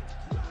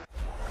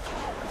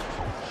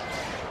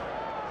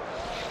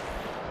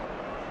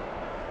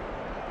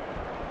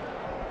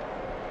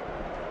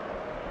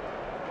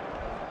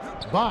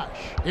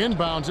 Bosh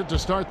inbounds it to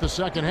start the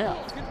second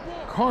half.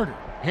 Carter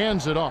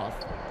hands it off.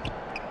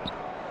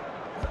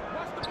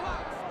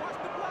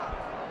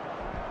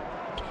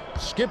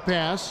 Skip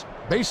pass,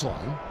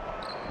 baseline.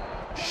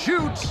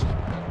 Shoots.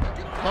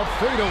 The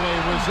fadeaway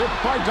was hit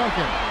by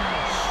Duncan.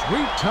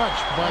 Sweet touch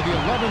by the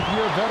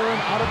 11th-year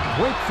veteran out of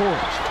Wake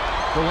Forest.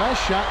 The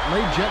last shot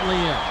laid gently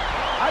in.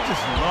 I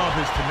just love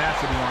his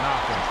tenacity on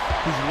offense.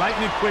 He's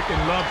lightning quick and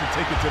loves to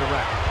take it to the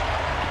rack.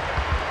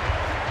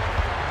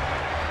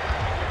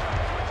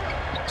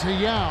 To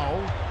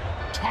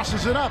Yao,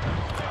 tosses it up,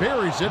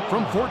 buries it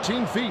from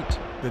 14 feet.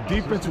 The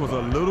defense was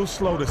a little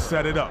slow to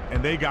set it up,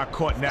 and they got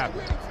caught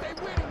napping.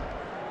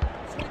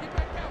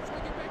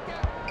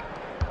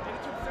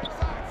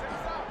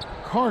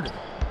 Carter,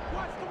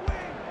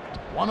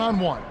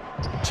 one-on-one,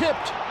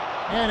 tipped,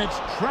 and it's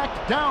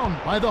tracked down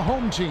by the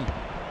home team.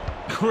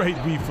 Great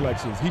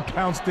reflexes. He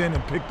pounced in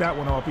and picked that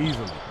one off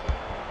easily.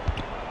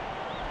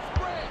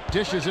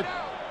 Dishes it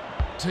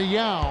to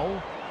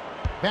Yao,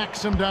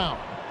 backs him down.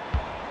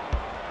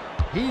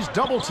 He's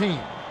double-teamed.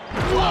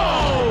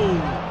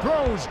 Whoa!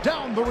 Throws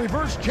down the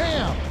reverse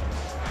jam.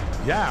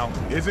 Yao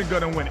isn't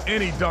going to win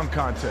any dunk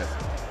contest,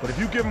 but if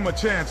you give him a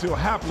chance, he'll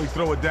happily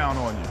throw it down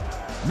on you.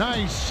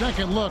 Nice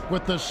second look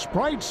with the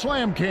Sprite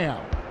Slam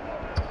Cam.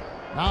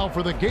 Now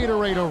for the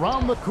Gatorade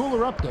Around the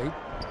Cooler update,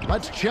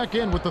 let's check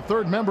in with the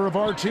third member of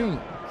our team,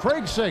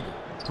 Craig Sager.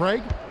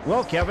 Craig?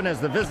 Well, Kevin, as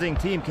the visiting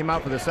team came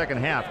out for the second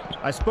half,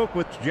 I spoke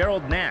with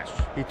Gerald Nash.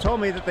 He told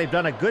me that they've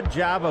done a good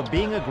job of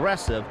being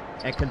aggressive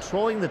and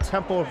controlling the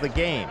tempo of the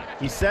game.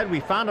 He said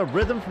we found a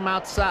rhythm from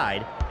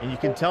outside, and you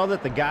can tell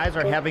that the guys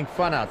are having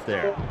fun out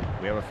there.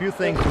 We have a few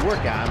things to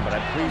work on, but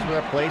I'm pleased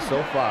with our play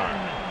so far.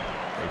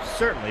 They've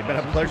certainly been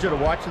a pleasure to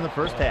watch in the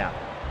first half.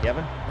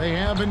 Kevin? They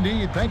have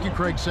indeed. Thank you,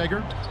 Craig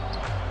Sager.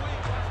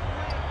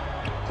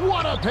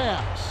 What a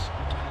pass!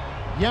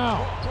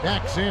 Yao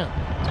backs in.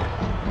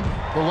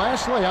 The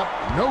last layup,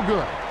 no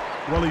good.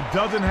 Well, he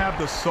doesn't have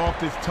the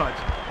softest touch,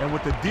 and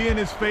with the D in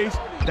his face,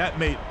 that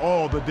made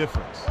all the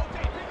difference.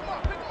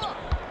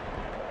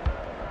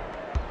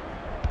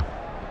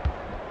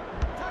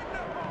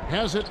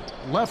 Has it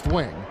left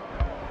wing.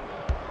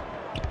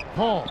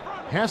 Paul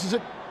passes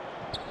it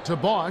to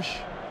Bosch.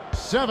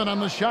 7 on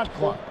the shot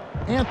clock.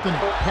 Anthony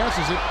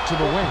passes it to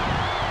the wing.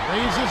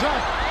 Raises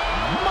up.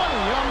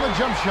 Money on the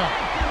jump shot.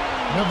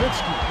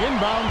 Nowitzki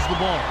inbounds the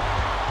ball.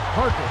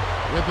 Parker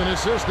with an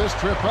assist. This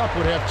trip up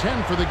would have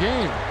 10 for the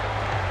game.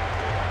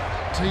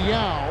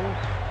 Yao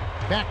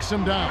backs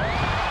him down.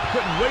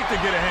 Couldn't wait to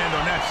get a hand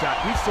on that shot.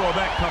 He saw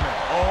that coming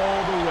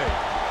all the way.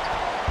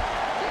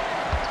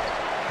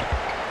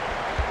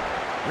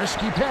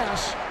 Risky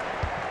pass.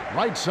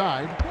 Right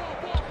side.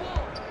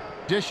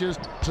 Dishes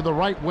to the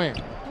right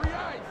wing.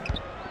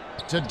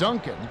 To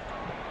Duncan.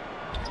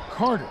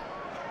 Carter.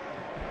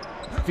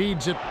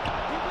 Feeds it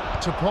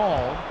to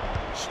Paul.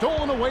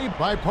 Stolen away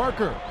by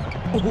Parker.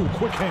 Ooh,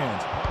 quick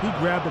hands. He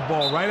grabbed the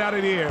ball right out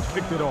of the air and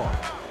picked it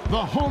off. The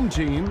home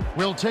team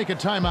will take a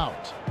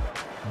timeout.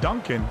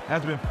 Duncan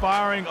has been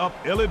firing up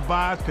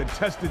ill-advised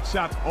contested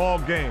shots all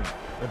game.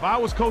 If I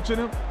was coaching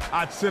him,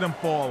 I'd sit him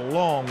for a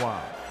long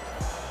while.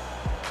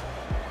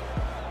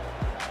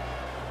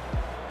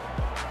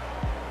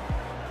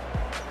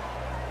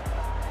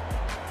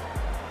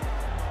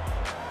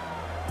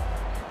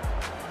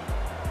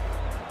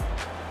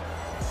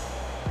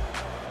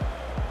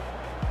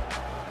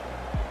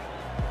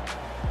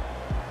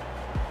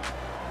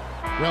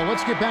 Well,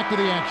 let's get back to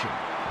the action.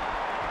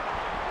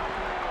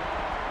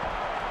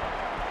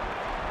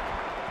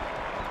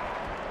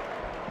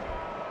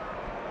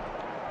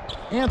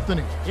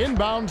 Anthony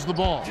inbounds the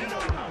ball.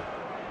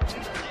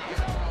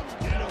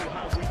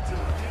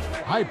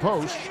 High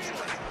post.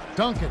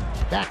 Duncan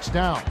backs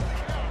down.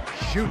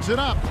 Shoots it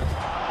up.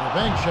 The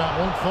bank shot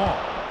won't fall.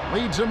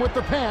 Leads him with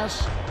the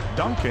pass.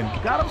 Duncan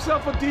got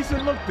himself a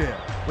decent look there,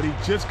 but he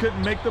just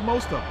couldn't make the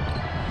most of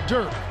it.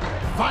 Dirk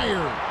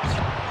fires.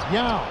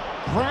 Yao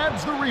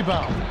grabs the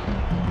rebound.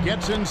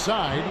 Gets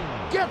inside.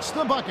 Gets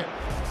the bucket.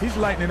 He's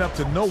lighting it up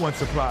to no one's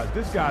surprise.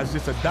 This guy's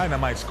just a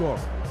dynamite scorer.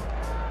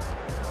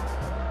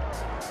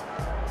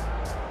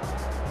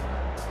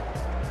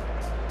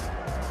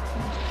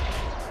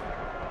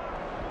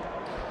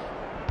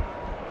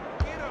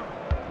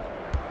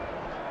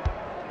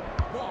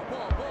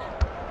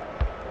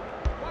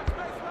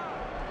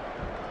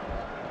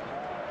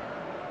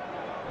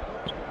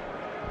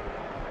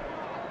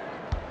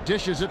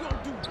 Dishes it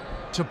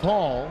to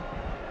Paul.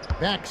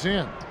 Backs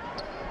in.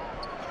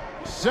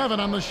 7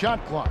 on the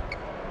shot clock.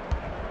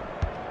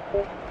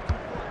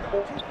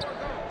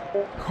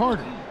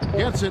 Carter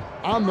gets it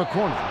on the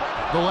corner.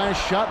 The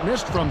last shot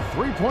missed from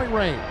three-point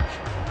range.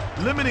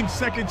 Limiting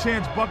second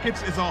chance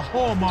buckets is a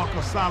hallmark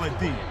of solid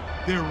D.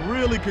 They're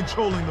really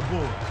controlling the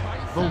board.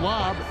 The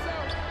lob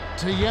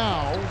to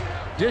Yao.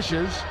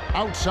 Dishes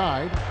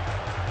outside.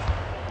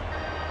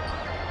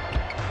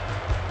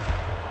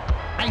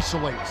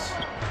 Isolates.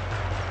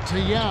 To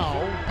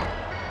Yao.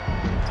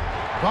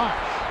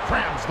 Bosch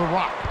grabs the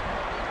rock.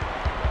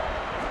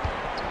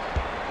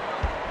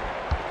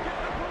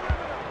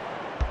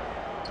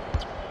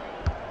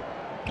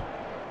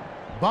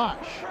 Bosch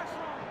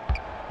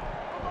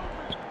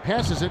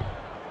passes it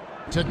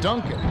to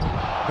Duncan.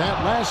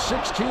 That last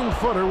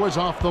 16-footer was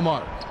off the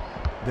mark.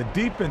 The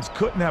defense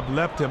couldn't have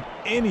left him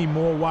any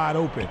more wide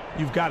open.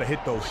 You've got to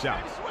hit those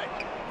shots.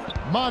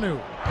 Manu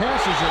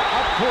passes it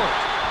up court.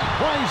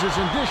 Rises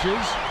and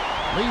dishes.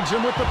 Leads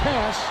him with the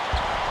pass.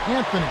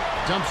 Anthony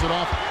dumps it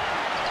off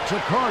to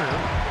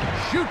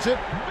Carter. Shoots it.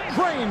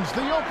 Drains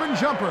the open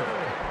jumper.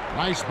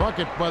 Nice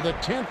bucket by the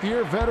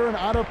 10th-year veteran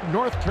out of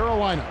North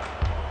Carolina.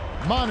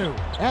 Manu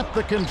at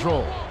the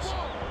controls.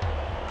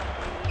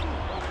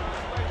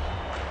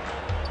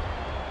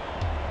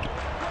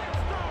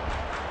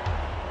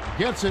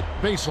 Gets it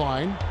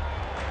baseline.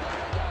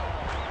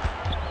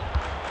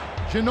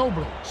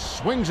 Ginobili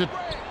swings it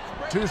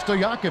to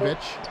Stojakovic.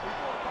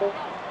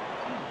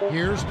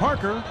 Here's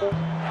Parker.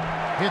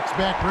 Hits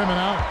back rim and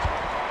out.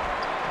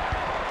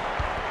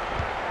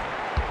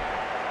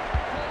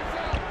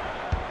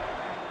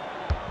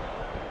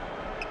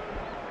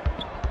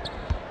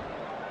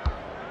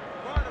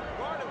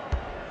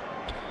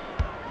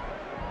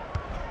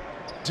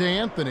 To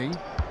Anthony.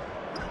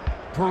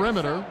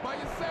 Perimeter.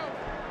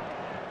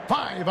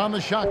 5 on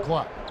the shot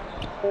clock.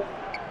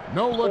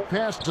 No look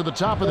pass to the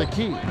top of the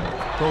key.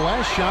 The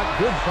last shot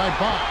good by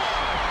Bosch.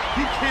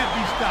 He can't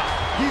be stopped.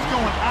 He's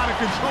going out of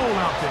control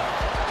out there.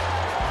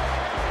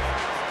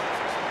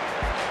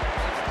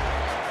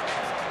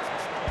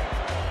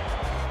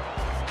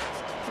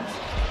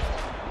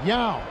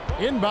 Yao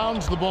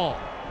inbounds the ball.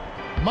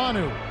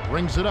 Manu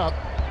brings it up.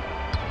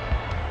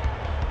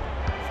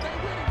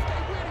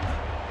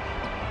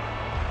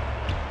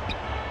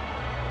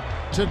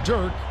 To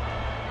Dirk.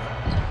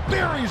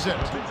 Buries it.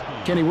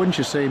 Kenny, wouldn't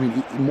you say, I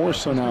mean, more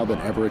so now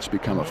than ever, it's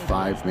become a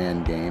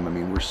 5-man game. I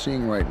mean, we're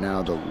seeing right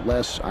now the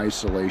less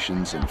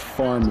isolations and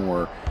far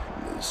more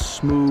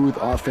smooth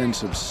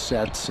offensive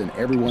sets and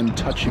everyone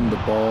touching the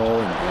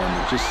ball, and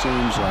it just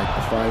seems like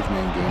the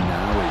 5-man game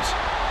now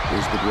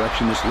is the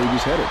direction this league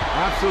is headed.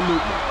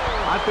 Absolutely.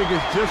 I think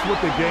it's just what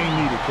the game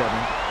needed,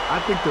 Kevin. I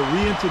think the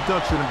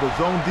reintroduction of the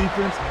zone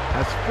defense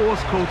has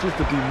forced coaches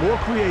to be more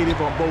creative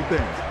on both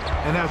ends.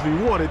 and has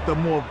rewarded the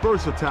more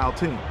versatile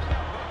team.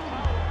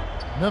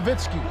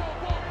 Nowitzki.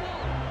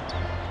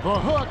 The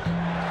hook.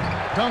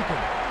 Duncan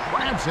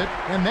grabs it,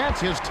 and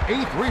that's his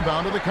 8th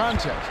rebound of the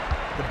contest.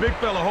 The big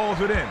fella hauls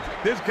it in.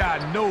 This guy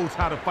knows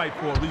how to fight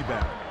for a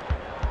rebound.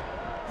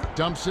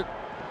 Dumps it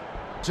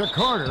to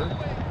Carter.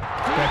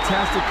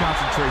 Fantastic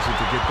concentration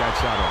to get that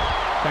shot off.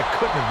 That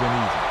couldn't have been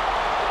easy.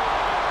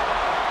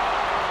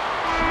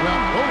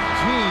 Well, both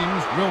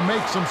teams will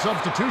make some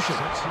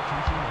substitutions.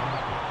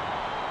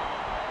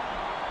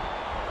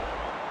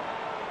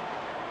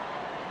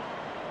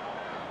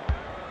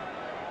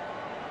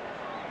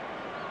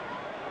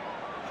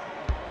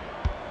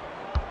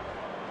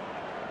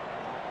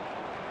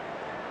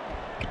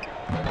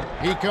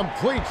 He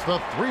completes the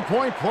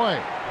three-point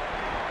play.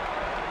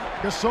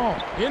 Gasol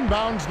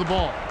inbounds the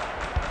ball.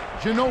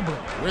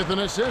 Ginobili with an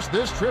assist.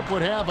 This trip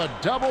would have a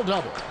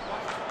double-double.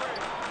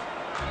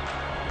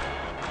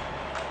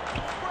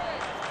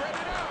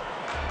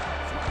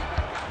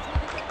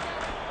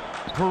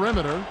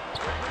 Perimeter.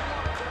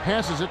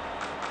 Passes it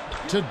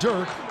to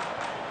Dirk.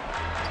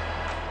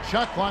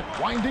 Shot clock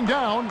winding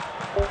down.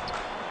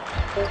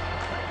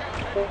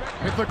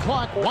 With the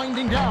clock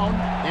winding down,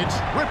 it's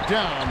ripped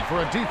down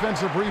for a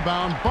defensive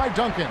rebound by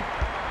Duncan.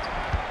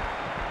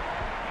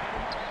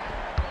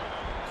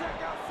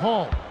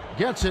 Hall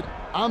gets it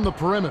on the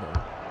perimeter.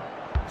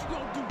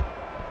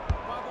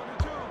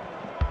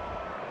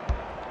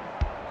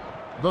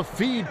 The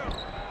feed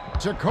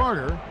to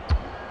Carter.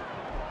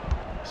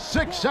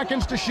 6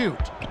 seconds to shoot.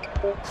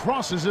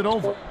 Crosses it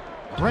over.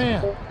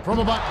 Grant from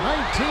about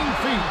 19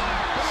 feet.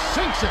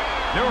 Sinks it.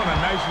 They're on a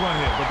nice run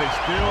here, but they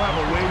still have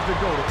a ways to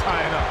go to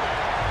tie it up.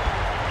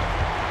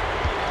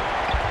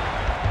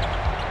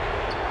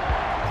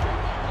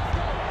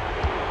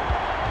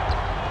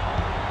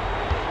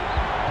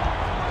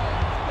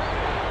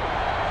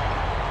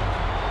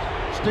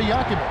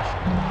 Stojakovic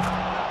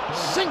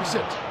sinks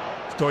it.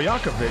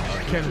 Stojakovic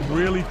can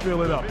really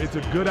fill it up. It's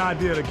a good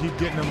idea to keep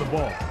getting him the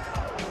ball.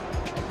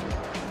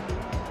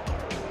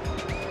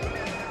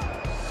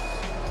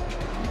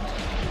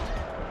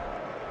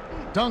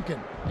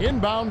 Duncan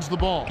inbounds the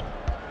ball.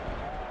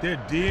 They're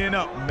D'ing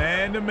up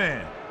man to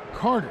man.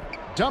 Carter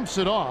dumps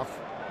it off.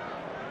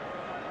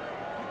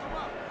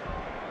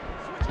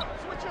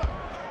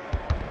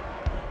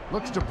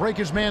 Looks to break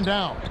his man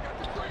down.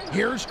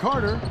 Here's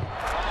Carter.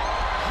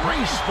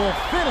 Graceful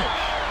finish.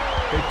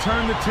 They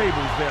turn the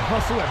tables. Their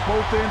hustle at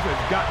both ends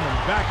has gotten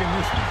them back in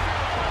this one.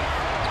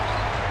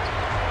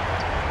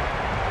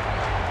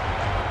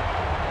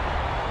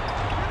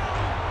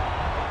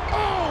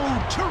 Oh,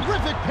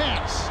 terrific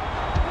pass.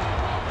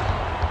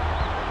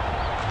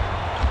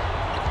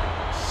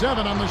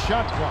 7 on the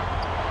shot clock.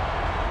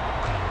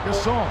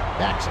 Gasol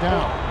backs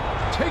down.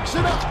 Takes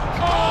it up.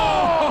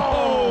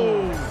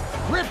 Oh!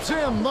 Rips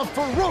in the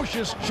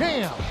ferocious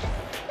champ.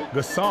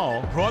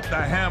 Gasol brought the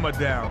hammer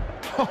down.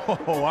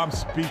 Oh, I'm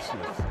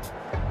speechless.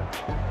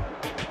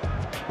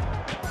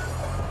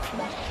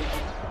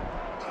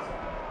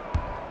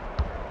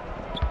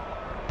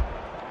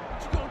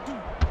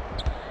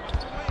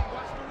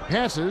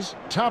 Passes,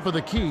 top of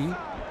the key.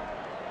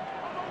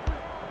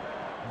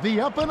 The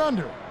up and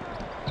under.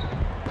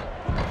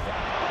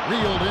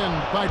 Reeled in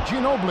by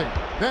Ginobili.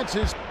 That's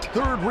his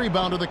 3rd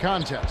rebound of the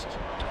contest.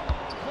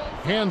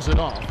 Hands it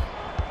off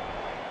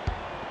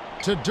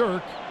to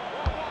Dirk.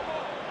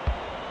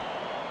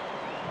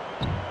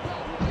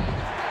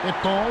 It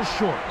falls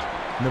short.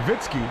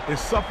 Nowitzki is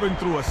suffering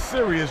through a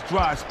serious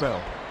dry spell.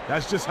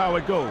 That's just how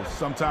it goes.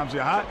 Sometimes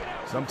you're hot,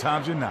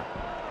 sometimes you're not.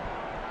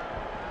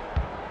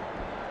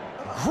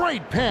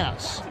 Great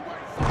pass.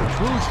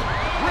 Boozer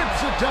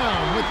rips it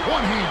down with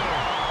one hand.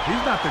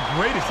 He's not the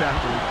greatest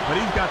athlete, but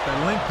he's got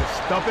the length to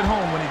stuff it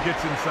home when he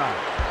gets inside.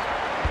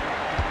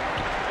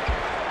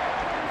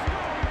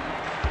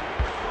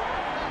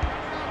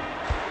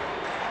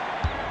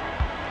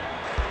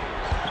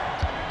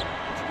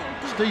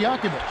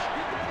 Stojakovic.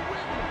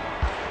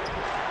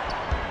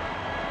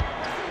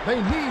 They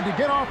need to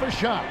get off a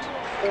shot.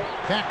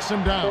 Backs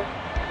him down.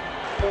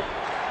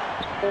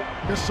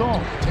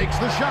 Gasol takes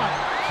the shot.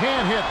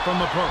 Can't hit from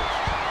the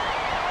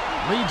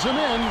post. Leads him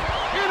in.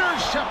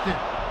 Intercepted.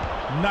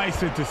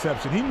 Nice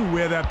interception. He knew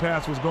where that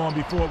pass was going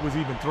before it was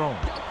even thrown.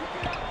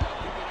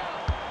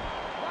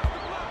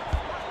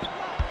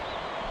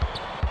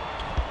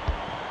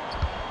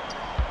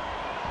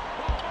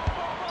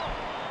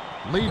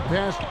 Lead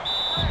pass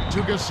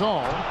to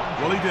Gasol.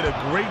 Well, he did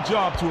a great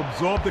job to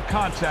absorb the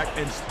contact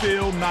and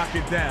still knock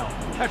it down.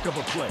 Heck of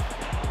a play.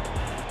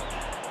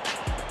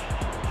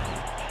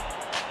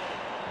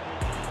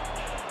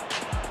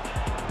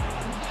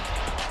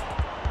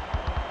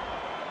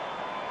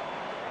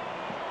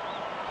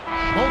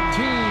 Both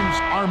teams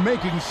are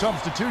making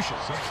substitutions.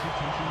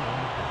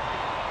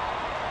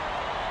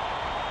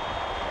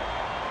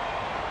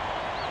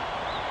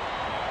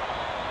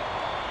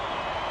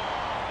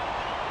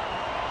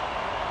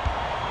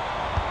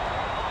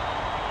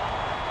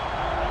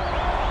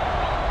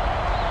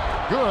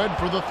 Good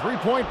for the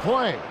three-point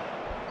play.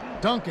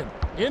 Duncan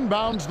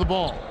inbounds the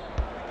ball.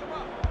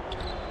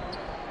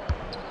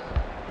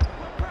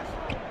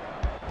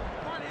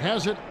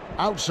 has it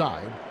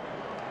outside.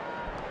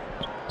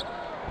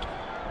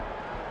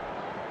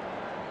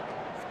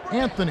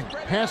 Anthony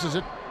passes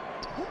it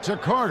to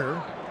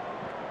Carter.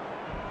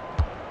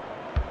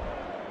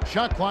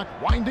 Shot clock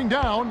winding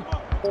down.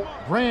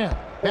 Brand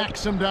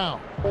backs him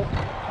down.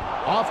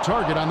 Off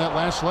target on that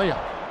last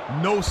layup.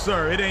 No,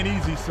 sir, it ain't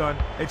easy, son,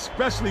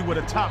 especially with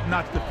a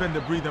top-notch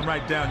defender breathing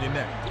right down your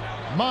neck.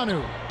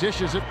 Manu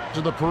dishes it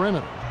to the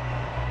perimeter.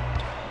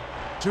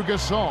 To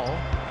Gasol.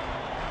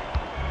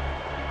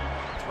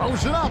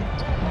 Throws it up.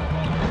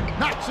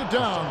 Knocks it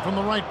down from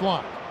the right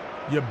block.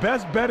 Your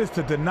best bet is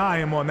to deny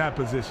him on that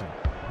position.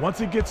 Once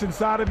he gets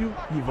inside of you,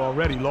 you've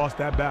already lost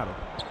that battle.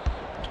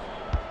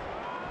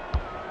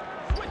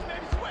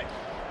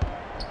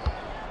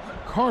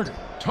 Carter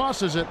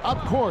tosses it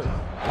up court.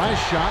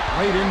 Last shot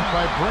laid in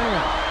by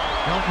Brand.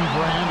 Elton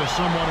Brand, a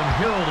somewhat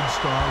unheralded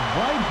star,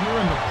 right here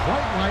in the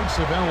bright lights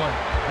of LA.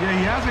 Yeah,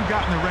 he hasn't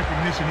gotten the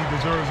recognition he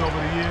deserves over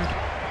the years,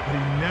 but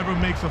he never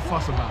makes a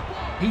fuss about it.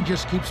 He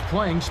just keeps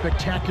playing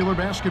spectacular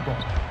basketball.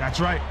 That's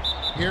right.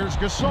 Here's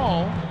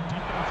Gasol.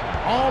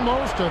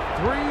 Almost a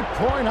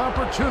three-point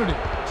opportunity.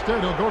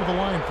 Instead, he'll go to the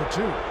line for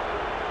two.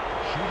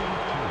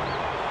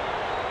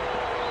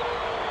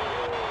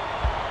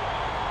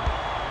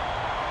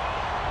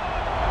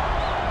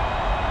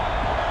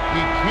 He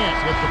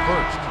can't hit the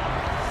first.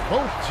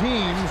 Both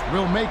teams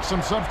will make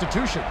some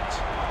substitutions.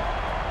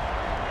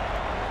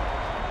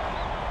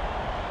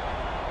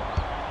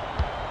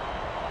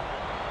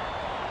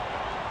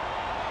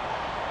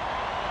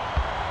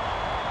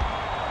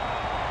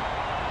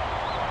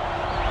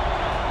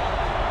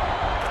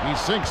 He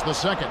sinks the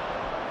second.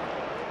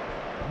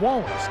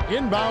 Wallace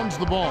inbounds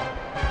the ball.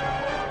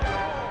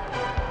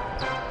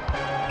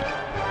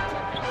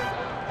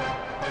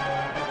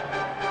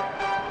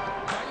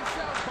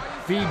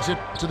 Feeds it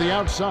to the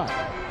outside.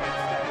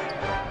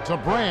 To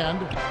Brand.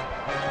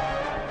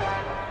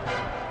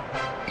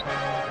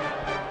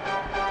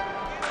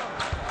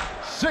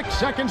 Six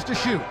seconds to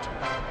shoot.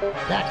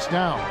 Backs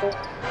down.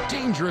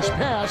 Dangerous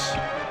pass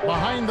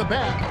behind the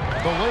back.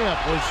 The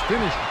layup was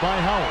finished by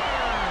Howard.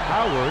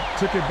 Howard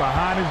took it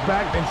behind his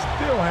back and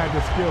still had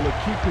the skill to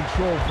keep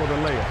control for the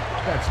layup.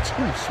 That's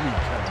too sweet,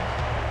 Kevin.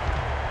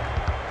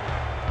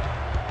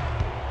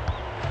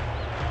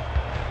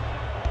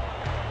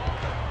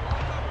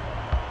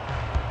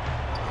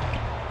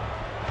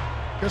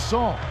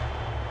 Gasol.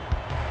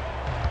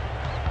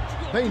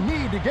 They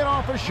need to get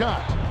off a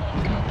shot.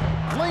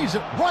 Lays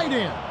it right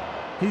in.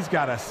 He's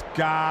got a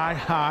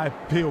sky-high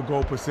field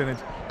goal percentage,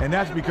 and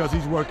that's because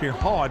he's working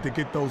hard to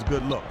get those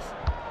good looks.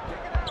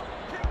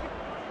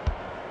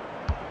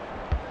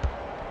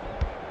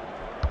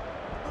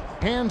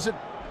 Hands it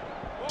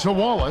to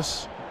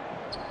Wallace.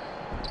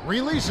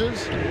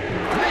 Releases.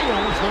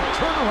 Nails the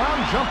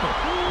turnaround jumper.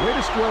 Way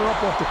to square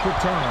up off the quick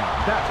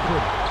turnaround. That's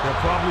pretty.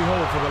 They'll probably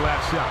hold for the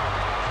last shot.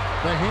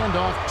 The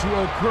handoff to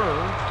Okur.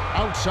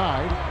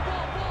 Outside.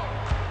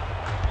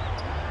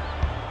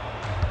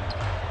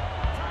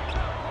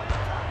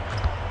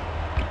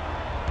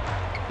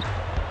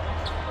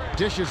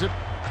 Dishes it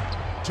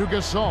to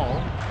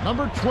Gasol.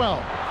 Number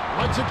 12.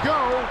 Lets it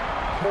go.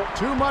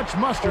 Too much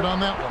mustard on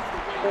that one.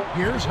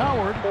 Here's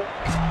Howard.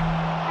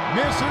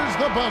 Misses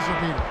the buzzer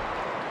beater.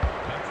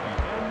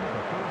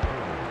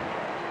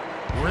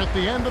 We're at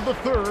the end of the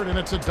third, and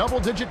it's a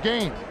double-digit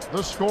game.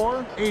 The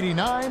score,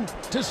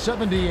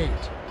 89-78.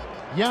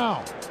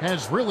 Yao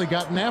has really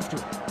gotten after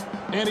it.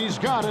 And he's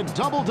got a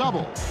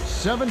double-double.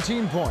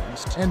 17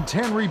 points and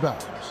 10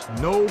 rebounds.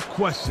 No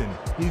question.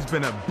 He's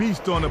been a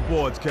beast on the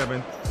boards,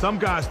 Kevin. Some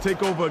guys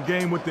take over a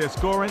game with their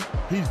scoring.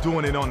 He's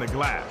doing it on the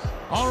glass.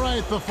 All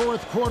right, the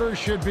fourth quarter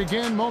should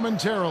begin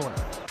momentarily.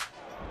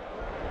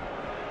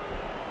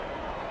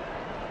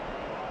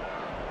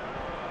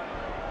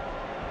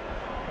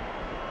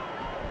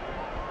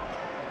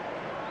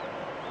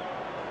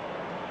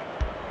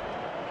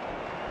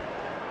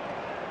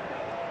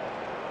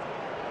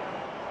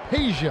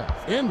 Peja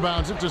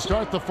inbounds it to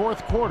start the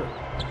fourth quarter.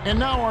 And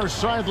now our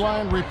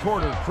sideline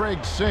reporter,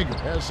 Craig Sager,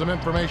 has some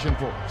information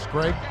for us.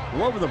 Craig?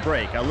 Well, over the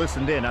break, I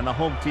listened in on the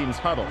home team's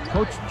huddle.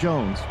 Coach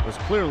Jones was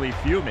clearly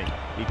fuming.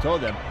 He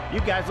told them,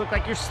 "You guys look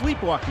like you're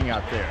sleepwalking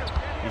out there."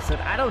 He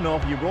said, "I don't know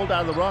if you rolled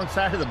out of the wrong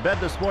side of the bed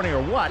this morning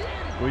or what.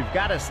 We've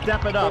got to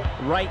step it up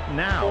right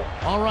now."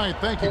 All right,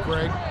 thank you,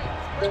 Craig.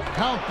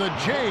 Count the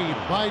J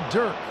by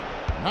Dirk.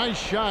 Nice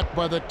shot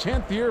by the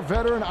 10th-year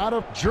veteran out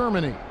of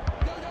Germany.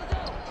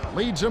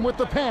 Leads him with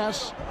the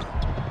pass.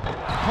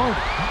 Hunt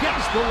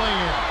gets the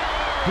lay-in.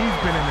 He's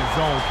been in his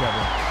zone,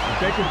 Kevin. If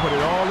they can put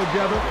it all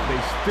together,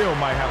 they still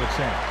might have a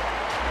chance.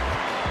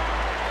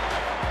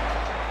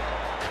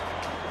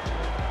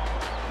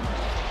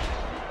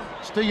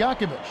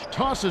 Stojakovic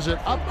tosses it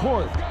up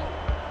court.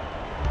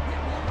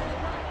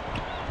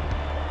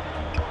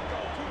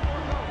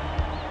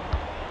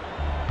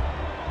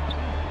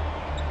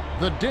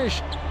 The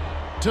dish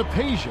to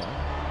Peja.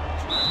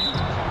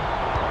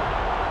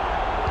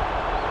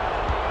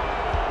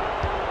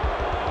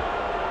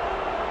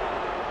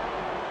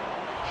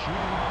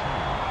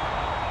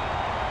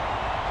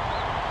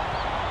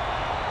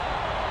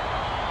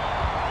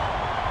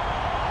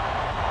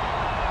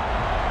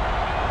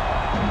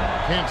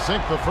 Can't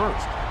sink the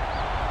first.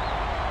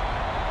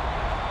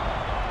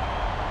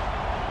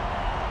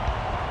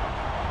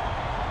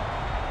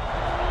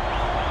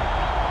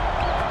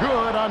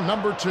 Good on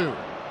number 2.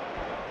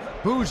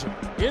 Boozer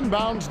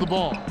inbounds the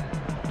ball.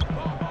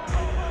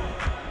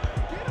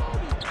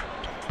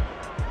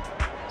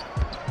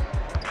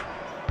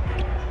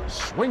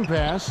 Swing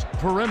pass,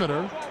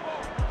 perimeter.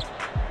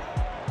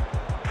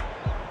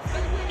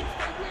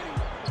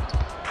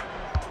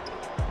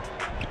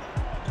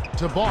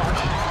 To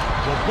Bosch.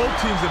 Well,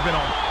 both teams have been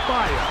on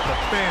fire. The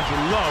fans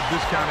love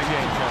this kind of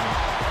game, Kevin.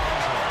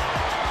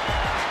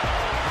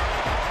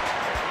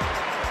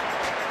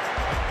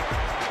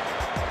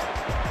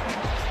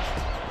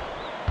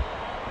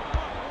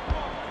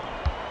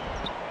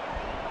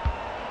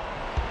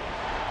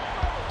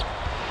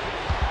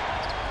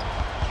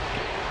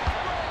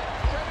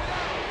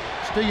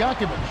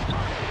 Stojakovic.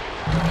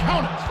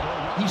 Count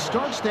it. He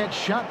starts that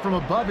shot from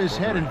above his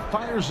head and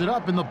fires it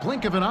up in the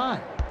blink of an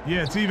eye.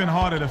 Yeah, it's even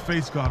harder to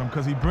face guard him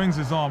because he brings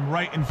his arm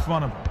right in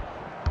front of him.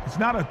 It's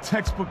not a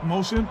textbook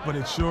motion, but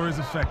it sure is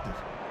effective.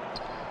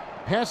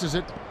 Passes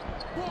it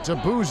to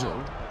Boozer.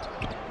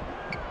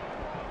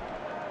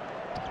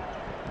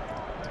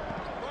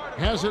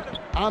 Has it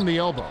on the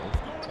elbow.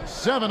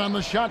 7 on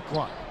the shot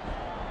clock.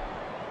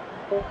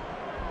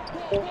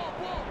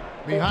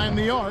 Behind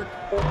the arc.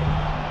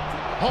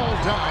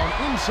 Hauled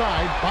down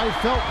inside by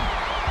Felton.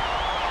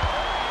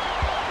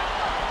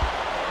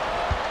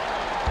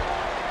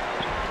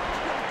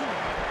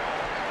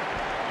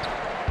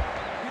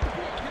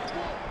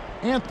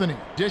 Anthony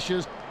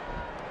dishes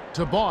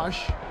to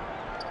Bosch.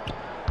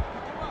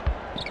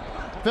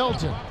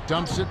 Felton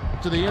dumps it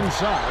to the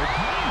inside.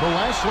 The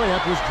last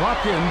layup was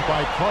dropped in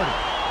by Carter.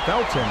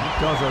 Felton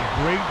does a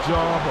great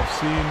job of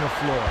seeing the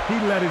floor. He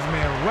led his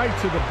man right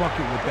to the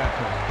bucket with that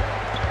play.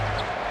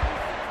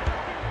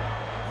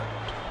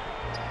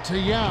 To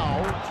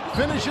Yao,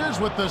 finishes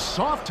with the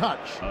soft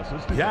touch.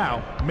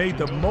 Yao made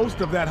the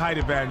most of that height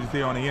advantage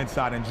there on the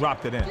inside and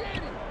dropped it in.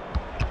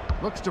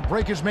 Looks to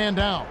break his man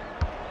down.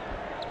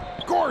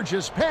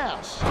 Gorgeous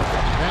pass.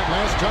 That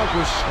last dunk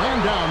was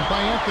slammed down by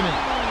Anthony.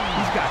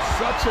 He's got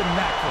such a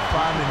knack for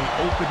finding the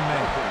open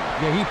man.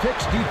 Yeah, he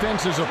picks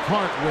defenses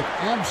apart with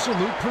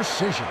absolute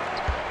precision.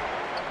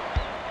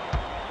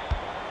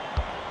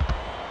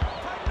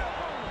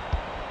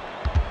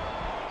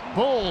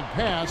 Bold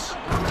pass.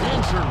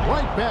 Answered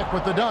right back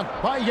with the dunk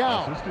by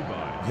Yao.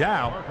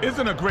 Yao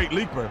isn't a great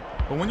leaper,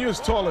 but when you're as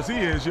tall as he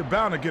is, you're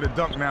bound to get a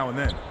dunk now and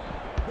then.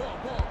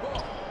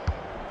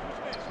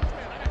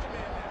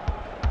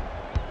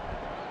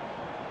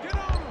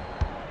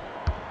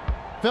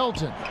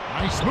 Felton,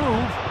 nice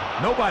move.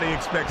 Nobody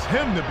expects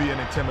him to be an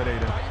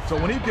intimidator, so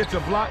when he gets a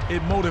block,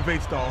 it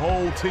motivates the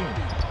whole team.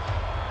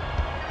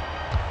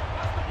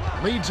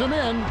 Leads him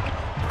in.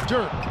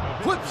 Dirk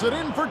flips it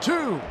in for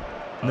 2.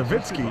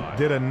 Nowitzki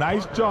did a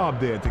nice job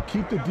there to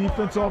keep the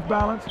defense off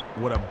balance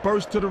with a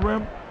burst to the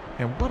rim,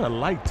 and what a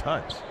light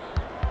touch.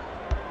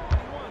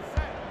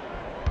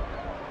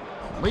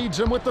 Leads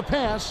him with the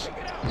pass.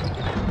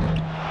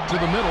 To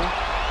the middle.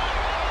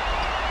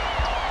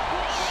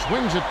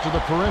 Swings it to the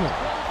perimeter.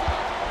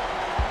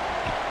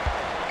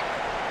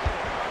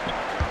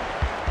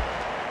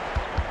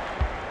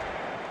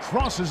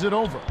 Crosses it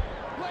over.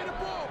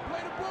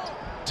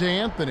 To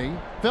Anthony.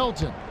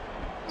 Felton.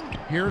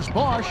 Here's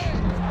Bosch.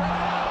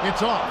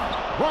 It's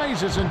off.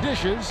 Rises and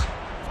dishes.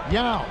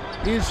 Yao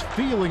is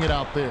feeling it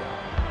out there.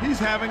 He's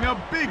having a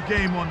big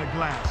game on the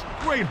glass.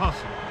 Great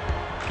hustle.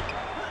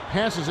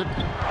 Passes it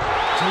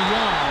to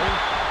Yao.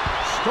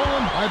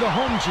 Stolen by the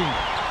home team.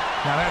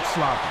 Now that's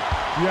sloppy.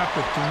 You have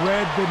to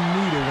thread the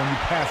needle when you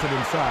pass it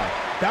inside.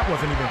 That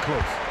wasn't even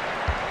close.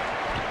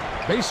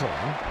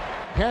 Baseline.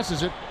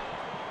 Passes it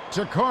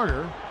to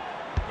Carter.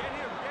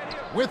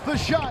 With the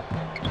shot.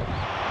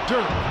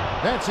 Dirk.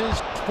 That's his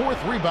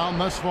 4th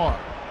rebound thus far.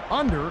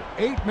 Under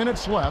 8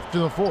 minutes left to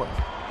the 4th.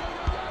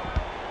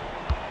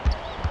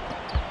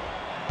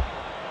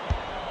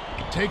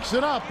 Takes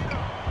it up.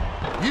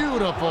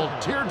 Beautiful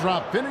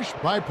teardrop finish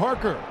by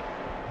Parker.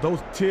 Those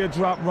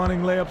teardrop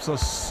running layups are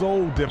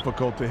so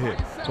difficult to hit,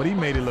 but he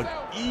made it look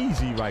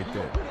easy right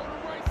there.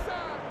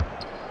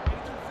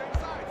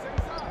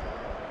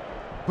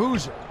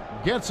 Boozer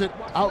gets it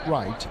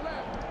outright.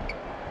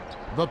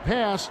 The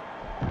pass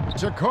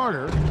to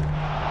Carter.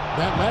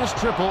 That last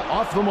triple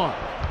off the mark.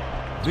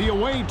 The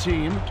away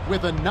team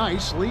with a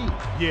nice lead.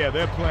 Yeah,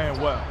 they're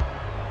playing well.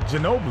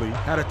 Ginobili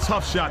had a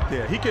tough shot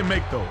there. He can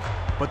make those,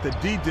 but the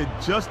D did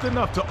just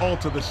enough to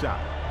alter the shot.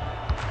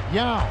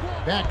 Yao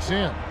backs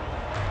in.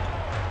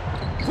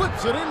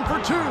 Flips it in for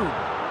 2.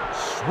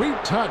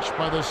 Sweet touch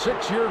by the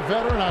 6-year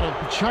veteran out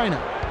of China.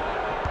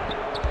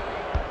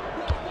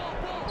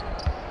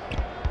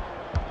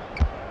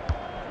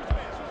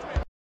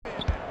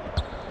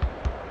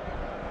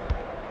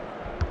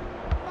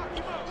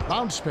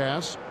 Bounce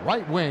pass,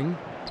 right wing,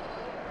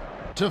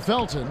 to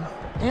Felton.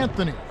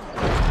 Anthony.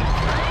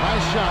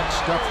 Last shot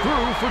stuffed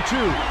through for 2.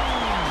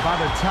 By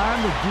the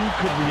time the dude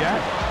could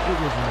react, it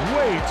was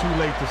way too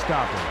late to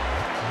stop him.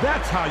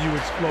 That's how you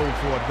explode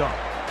for a dunk.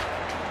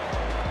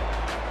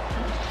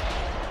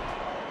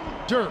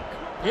 Dirk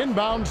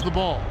inbounds the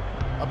ball.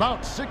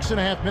 About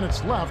 6.5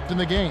 minutes left in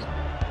the game.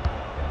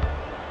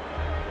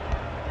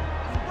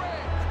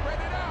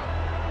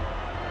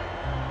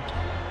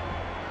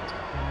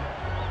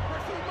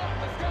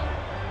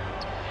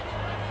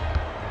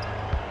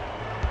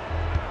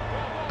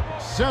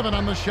 Seven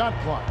on the shot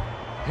clock.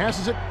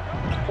 Passes it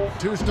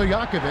to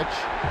Stojakovic.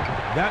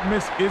 That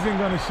miss isn't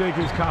going to shake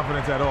his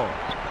confidence at all.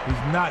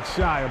 He's not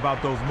shy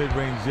about those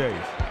mid-range J's.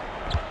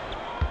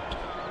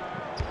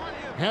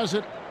 Has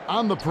it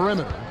on the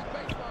perimeter.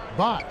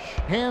 Bosch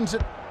hands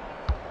it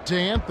to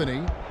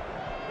Anthony.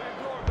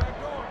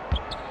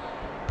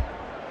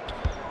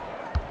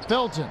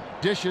 Felton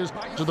dishes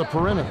to the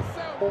perimeter.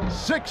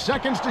 6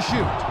 seconds to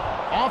shoot.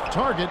 Off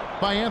target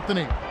by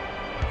Anthony.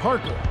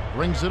 Parker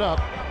brings it up.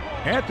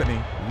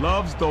 Anthony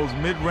loves those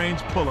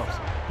mid-range pull-ups,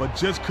 but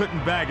just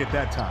couldn't bag it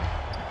that time.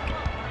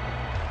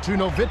 To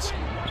Nowitzki.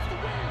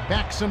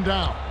 Backs him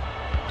down.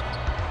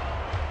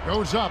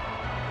 Goes up.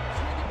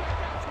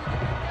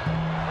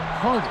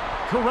 Carter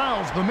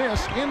corrals the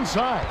miss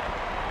inside.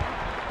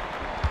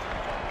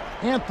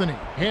 Anthony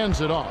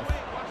hands it off.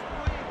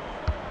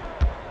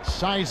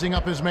 Sizing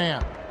up his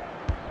man.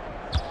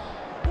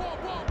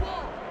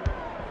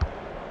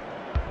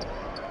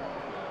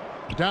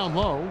 Down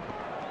low.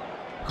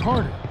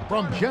 Carter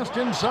from just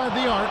inside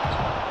the arc.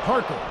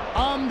 Parker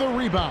on the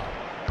rebound.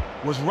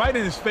 Was right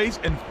in his face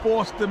and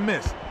forced the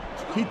miss.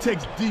 He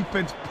takes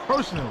defense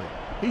personally.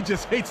 He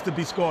just hates to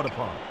be scored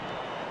upon.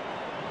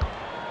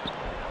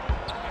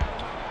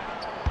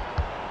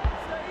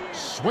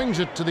 Swings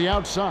it to the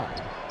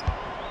outside.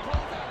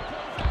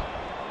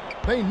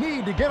 They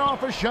need to get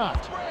off a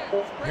shot.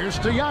 Here's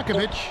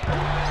Stojakovic.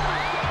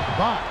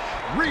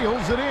 Bosch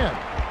reels it in.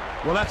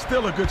 Well, that's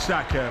still a good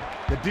shot, Kev.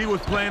 The D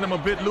was playing him a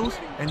bit loose,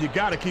 and you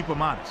got to keep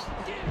him honest.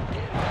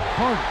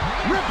 Carter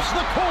rips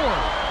the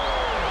cord.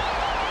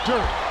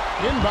 Dirk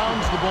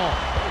inbounds the ball.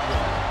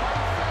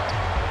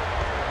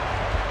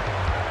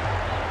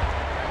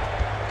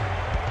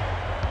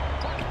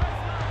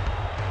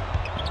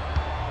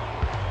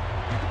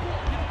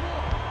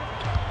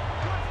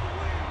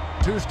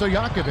 To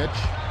Stojakovic.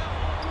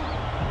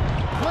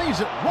 Plays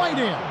it right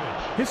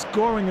in. His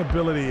scoring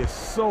ability is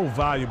so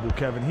valuable,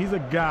 Kevin. He's a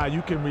guy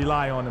you can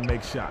rely on to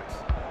make shots.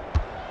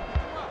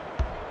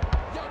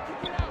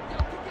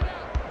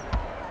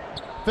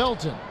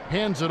 Felton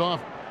hands it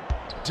off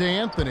to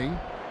Anthony.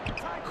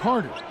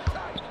 Carter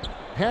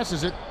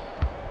passes it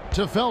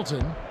to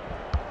Felton.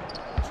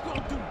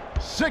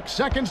 6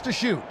 seconds to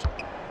shoot.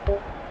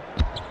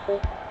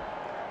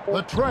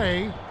 The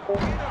tray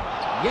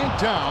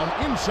yanked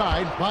down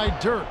inside by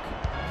Dirk.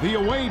 The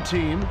away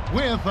team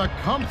with a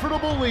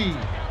comfortable lead.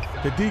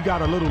 The D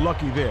got a little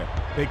lucky there.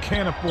 They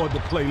can't afford to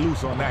play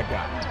loose on that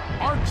guy.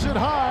 Arcs it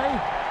high,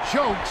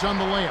 chokes on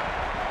the layup.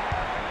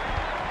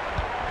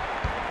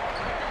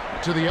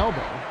 To the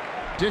elbow,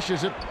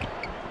 dishes it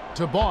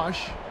to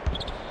Bosch.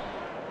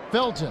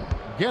 Felton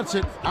gets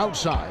it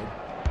outside.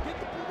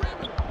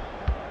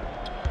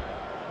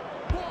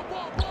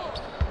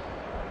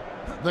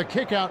 The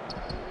kick out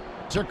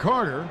to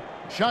Carter.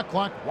 Shot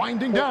clock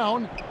winding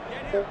down.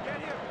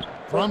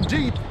 From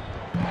deep,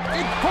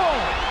 it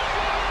falls.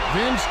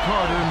 Vince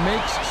Carter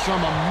makes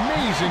some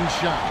amazing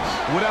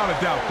shots. Without a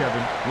doubt,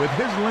 Kevin. With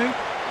his length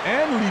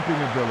and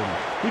leaping ability,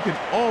 he can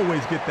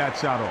always get that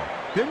shot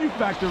off. Then you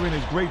factor in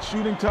his great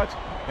shooting touch,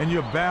 and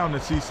you're bound to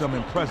see some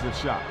impressive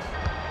shots.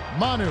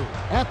 Manu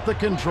at the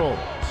controls.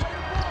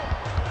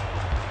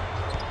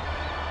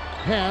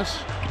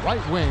 Pass,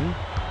 right wing.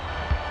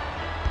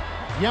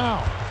 Yao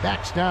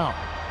backs down.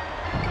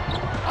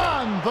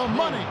 On the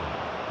money.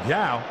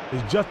 Yao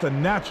is just a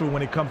natural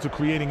when it comes to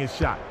creating his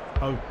shot.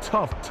 A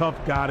tough, tough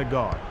guy to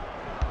guard.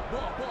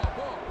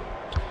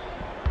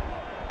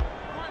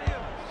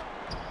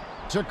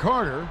 To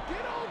Carter.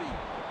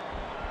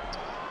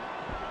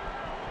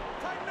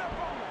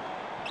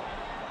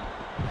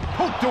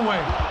 Poked away.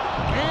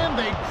 And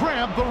they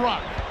grab the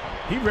rock.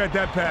 He read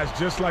that pass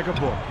just like a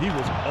book. He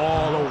was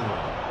all over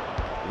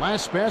it.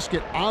 Last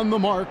basket on the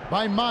mark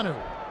by Manu.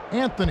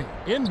 Anthony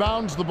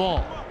inbounds the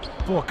ball.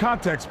 For a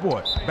contact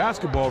sport,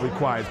 basketball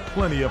requires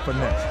plenty of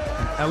finesse.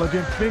 An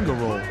elegant finger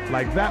roll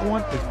like that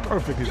one is a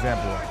perfect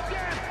example of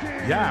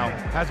it. Yao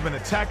has been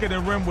attacking the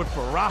rim with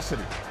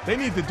ferocity. They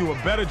need to do a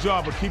better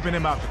job of keeping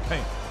him out the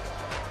paint.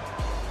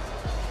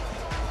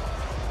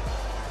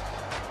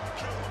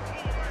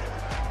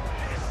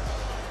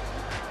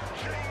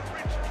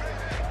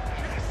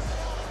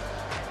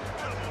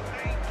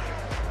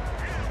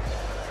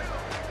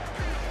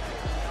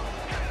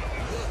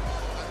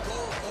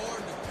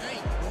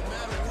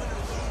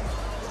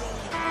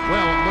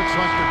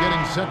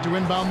 Set to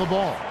inbound the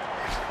ball.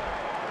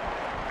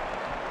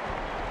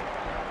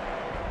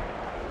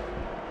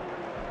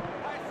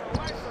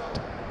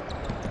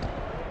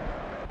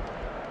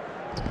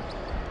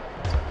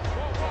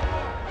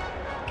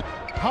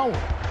 Howard.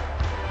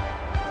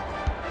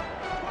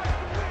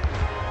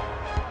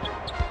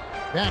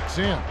 Backs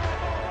in.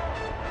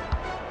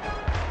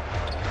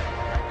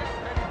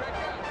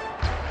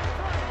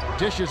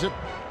 Dishes it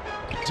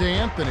To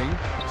Anthony.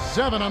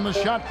 7 on the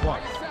shot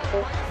clock.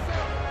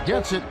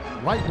 Gets it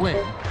right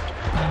wing.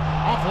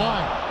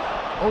 Offline.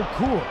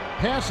 Okur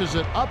passes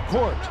it up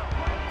court.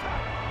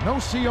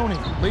 Nocioni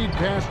lead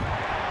pass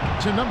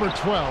to number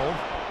 12.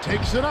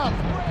 Takes it up.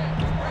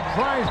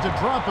 Tries to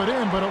drop it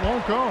in, but it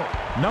won't go.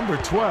 Number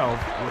 12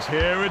 was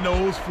hearing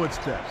those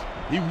footsteps.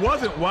 He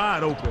wasn't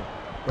wide open,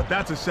 but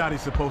that's a shot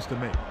he's supposed to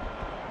make.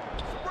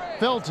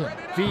 Felton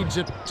feeds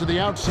it to the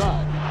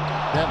outside.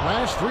 That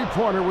last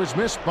three-pointer was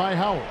missed by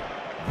Howard.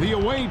 The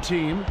away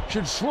team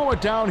should slow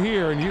it down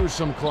here and use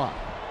some clock.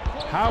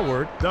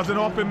 Howard doesn't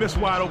often miss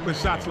wide open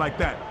shots like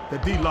that. The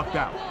D lucked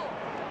out.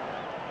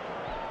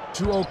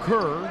 To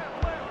Okur.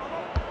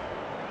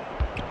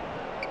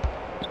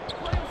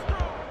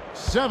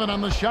 7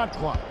 on the shot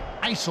clock.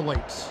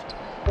 Isolates.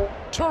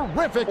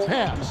 Terrific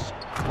pass.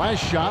 Last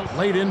shot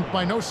laid in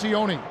by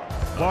Nocioni.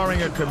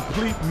 Barring a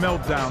complete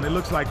meltdown, it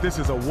looks like this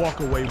is a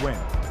walkaway win.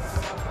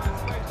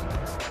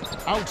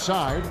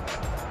 Outside.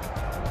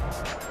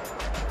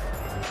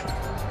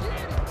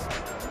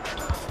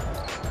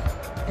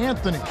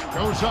 Anthony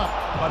goes up.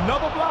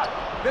 Another block.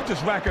 They're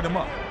just racking them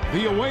up.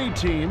 The away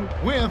team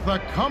with a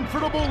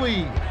comfortable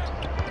lead.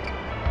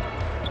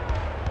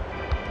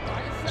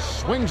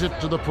 Swings it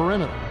to the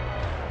perimeter.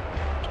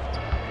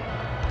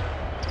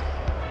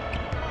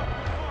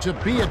 To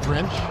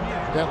Beatrice.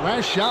 That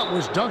last shot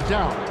was dunked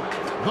out.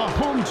 The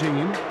home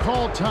team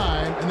called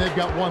time, and they've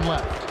got 1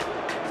 left.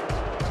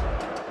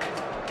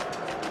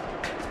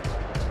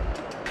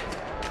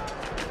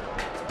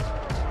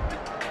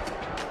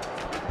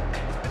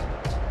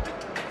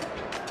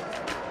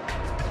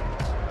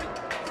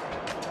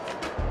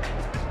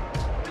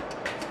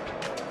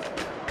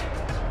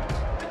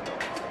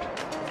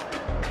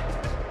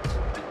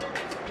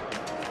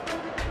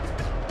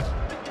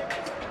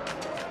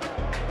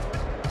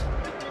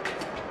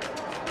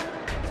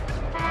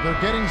 They're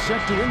getting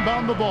set to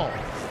inbound the ball.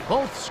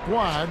 Both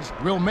squads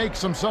will make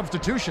some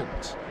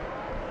substitutions.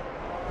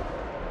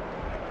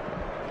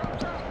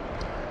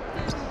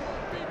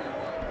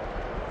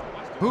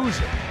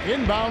 Boozer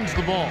inbounds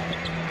the ball.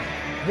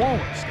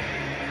 Wallace.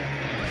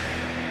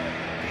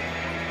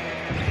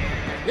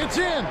 It's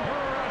in.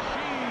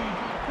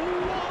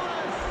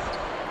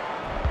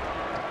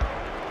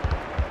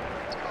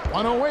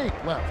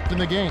 .108 left in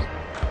the game.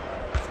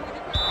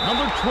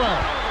 Number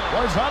 12.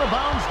 Was out of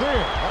bounds there.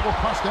 That will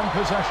cost them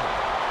possession.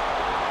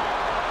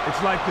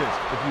 It's like this.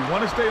 If you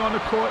want to stay on the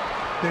court,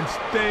 then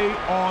stay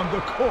on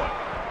the court.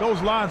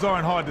 Those lines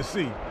aren't hard to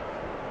see.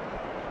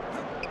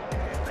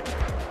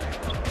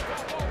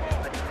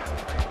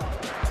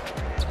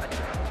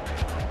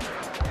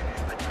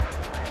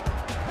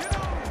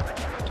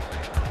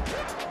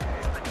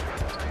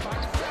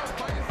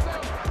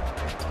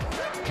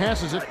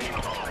 Passes it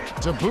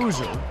to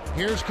Boozer.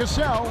 Here's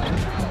Cassell.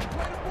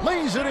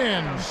 Lays it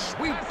in.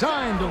 Sweet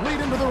time to lead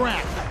into the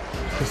rack.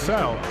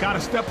 Cassell got to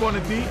step on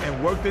the D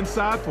and worked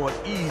inside for an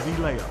easy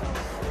layup.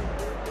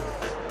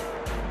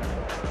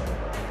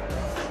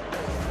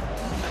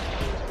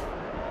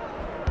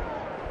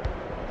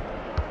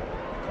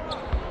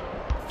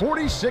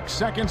 .46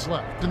 seconds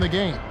left in the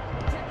game.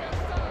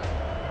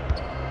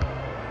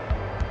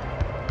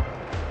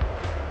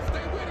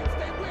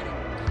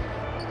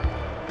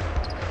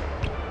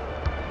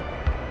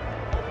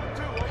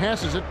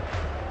 Passes it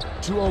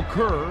to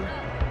Okur.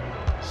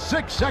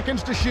 6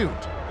 seconds to shoot.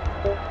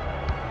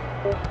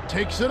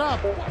 Takes it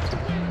up.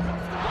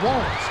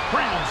 Wallace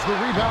grabs the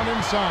rebound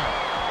inside.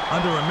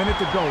 Under a minute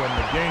to go and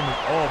the game is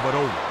all but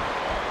over.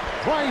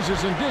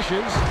 Rises and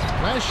dishes.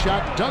 Last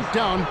shot dunked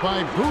down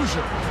by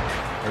Boozer.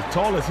 As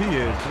tall as he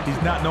is,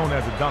 he's not known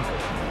as a dunker.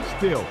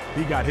 Still,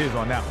 he got his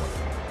on that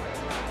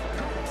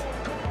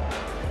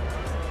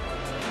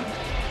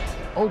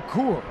one.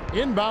 Okur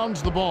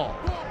inbounds the ball.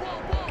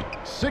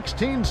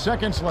 16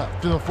 seconds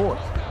left in the fourth.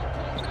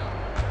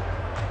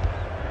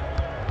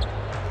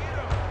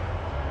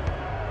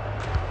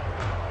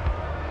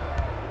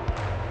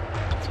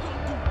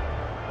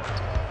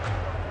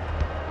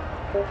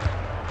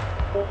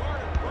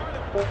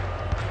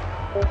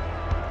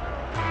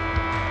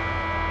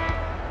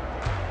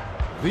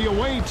 The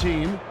away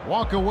team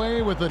walk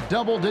away with a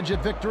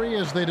double-digit victory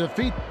as they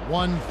defeat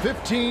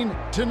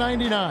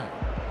 115-99.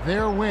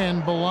 Their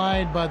win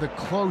belied by the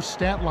close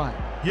stat line.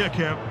 Yeah,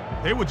 Kev,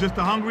 they were just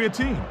a hungrier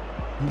team.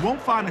 You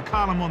won't find a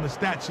column on the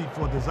stat sheet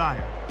for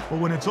desire, but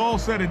when it's all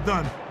said and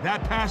done,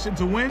 that passion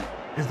to win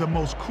is the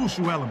most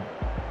crucial element.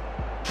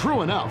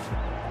 True enough.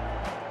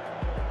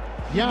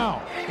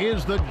 Yao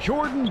is the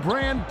Jordan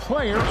Brand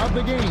player of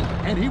the game,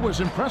 and he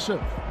was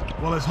impressive.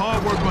 Well, his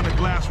hard work on the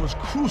glass was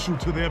crucial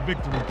to their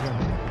victory,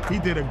 Kevin. He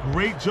did a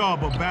great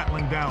job of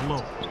battling down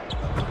low.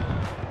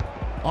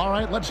 All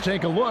right, let's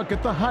take a look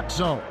at the hot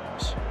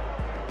zones.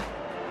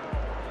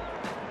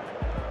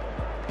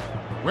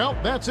 Well,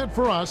 that's it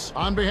for us.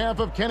 On behalf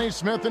of Kenny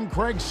Smith and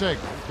Craig Sager,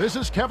 this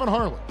is Kevin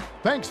Harlan.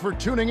 Thanks for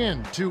tuning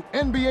in to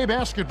NBA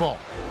Basketball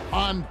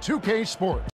on 2K Sports.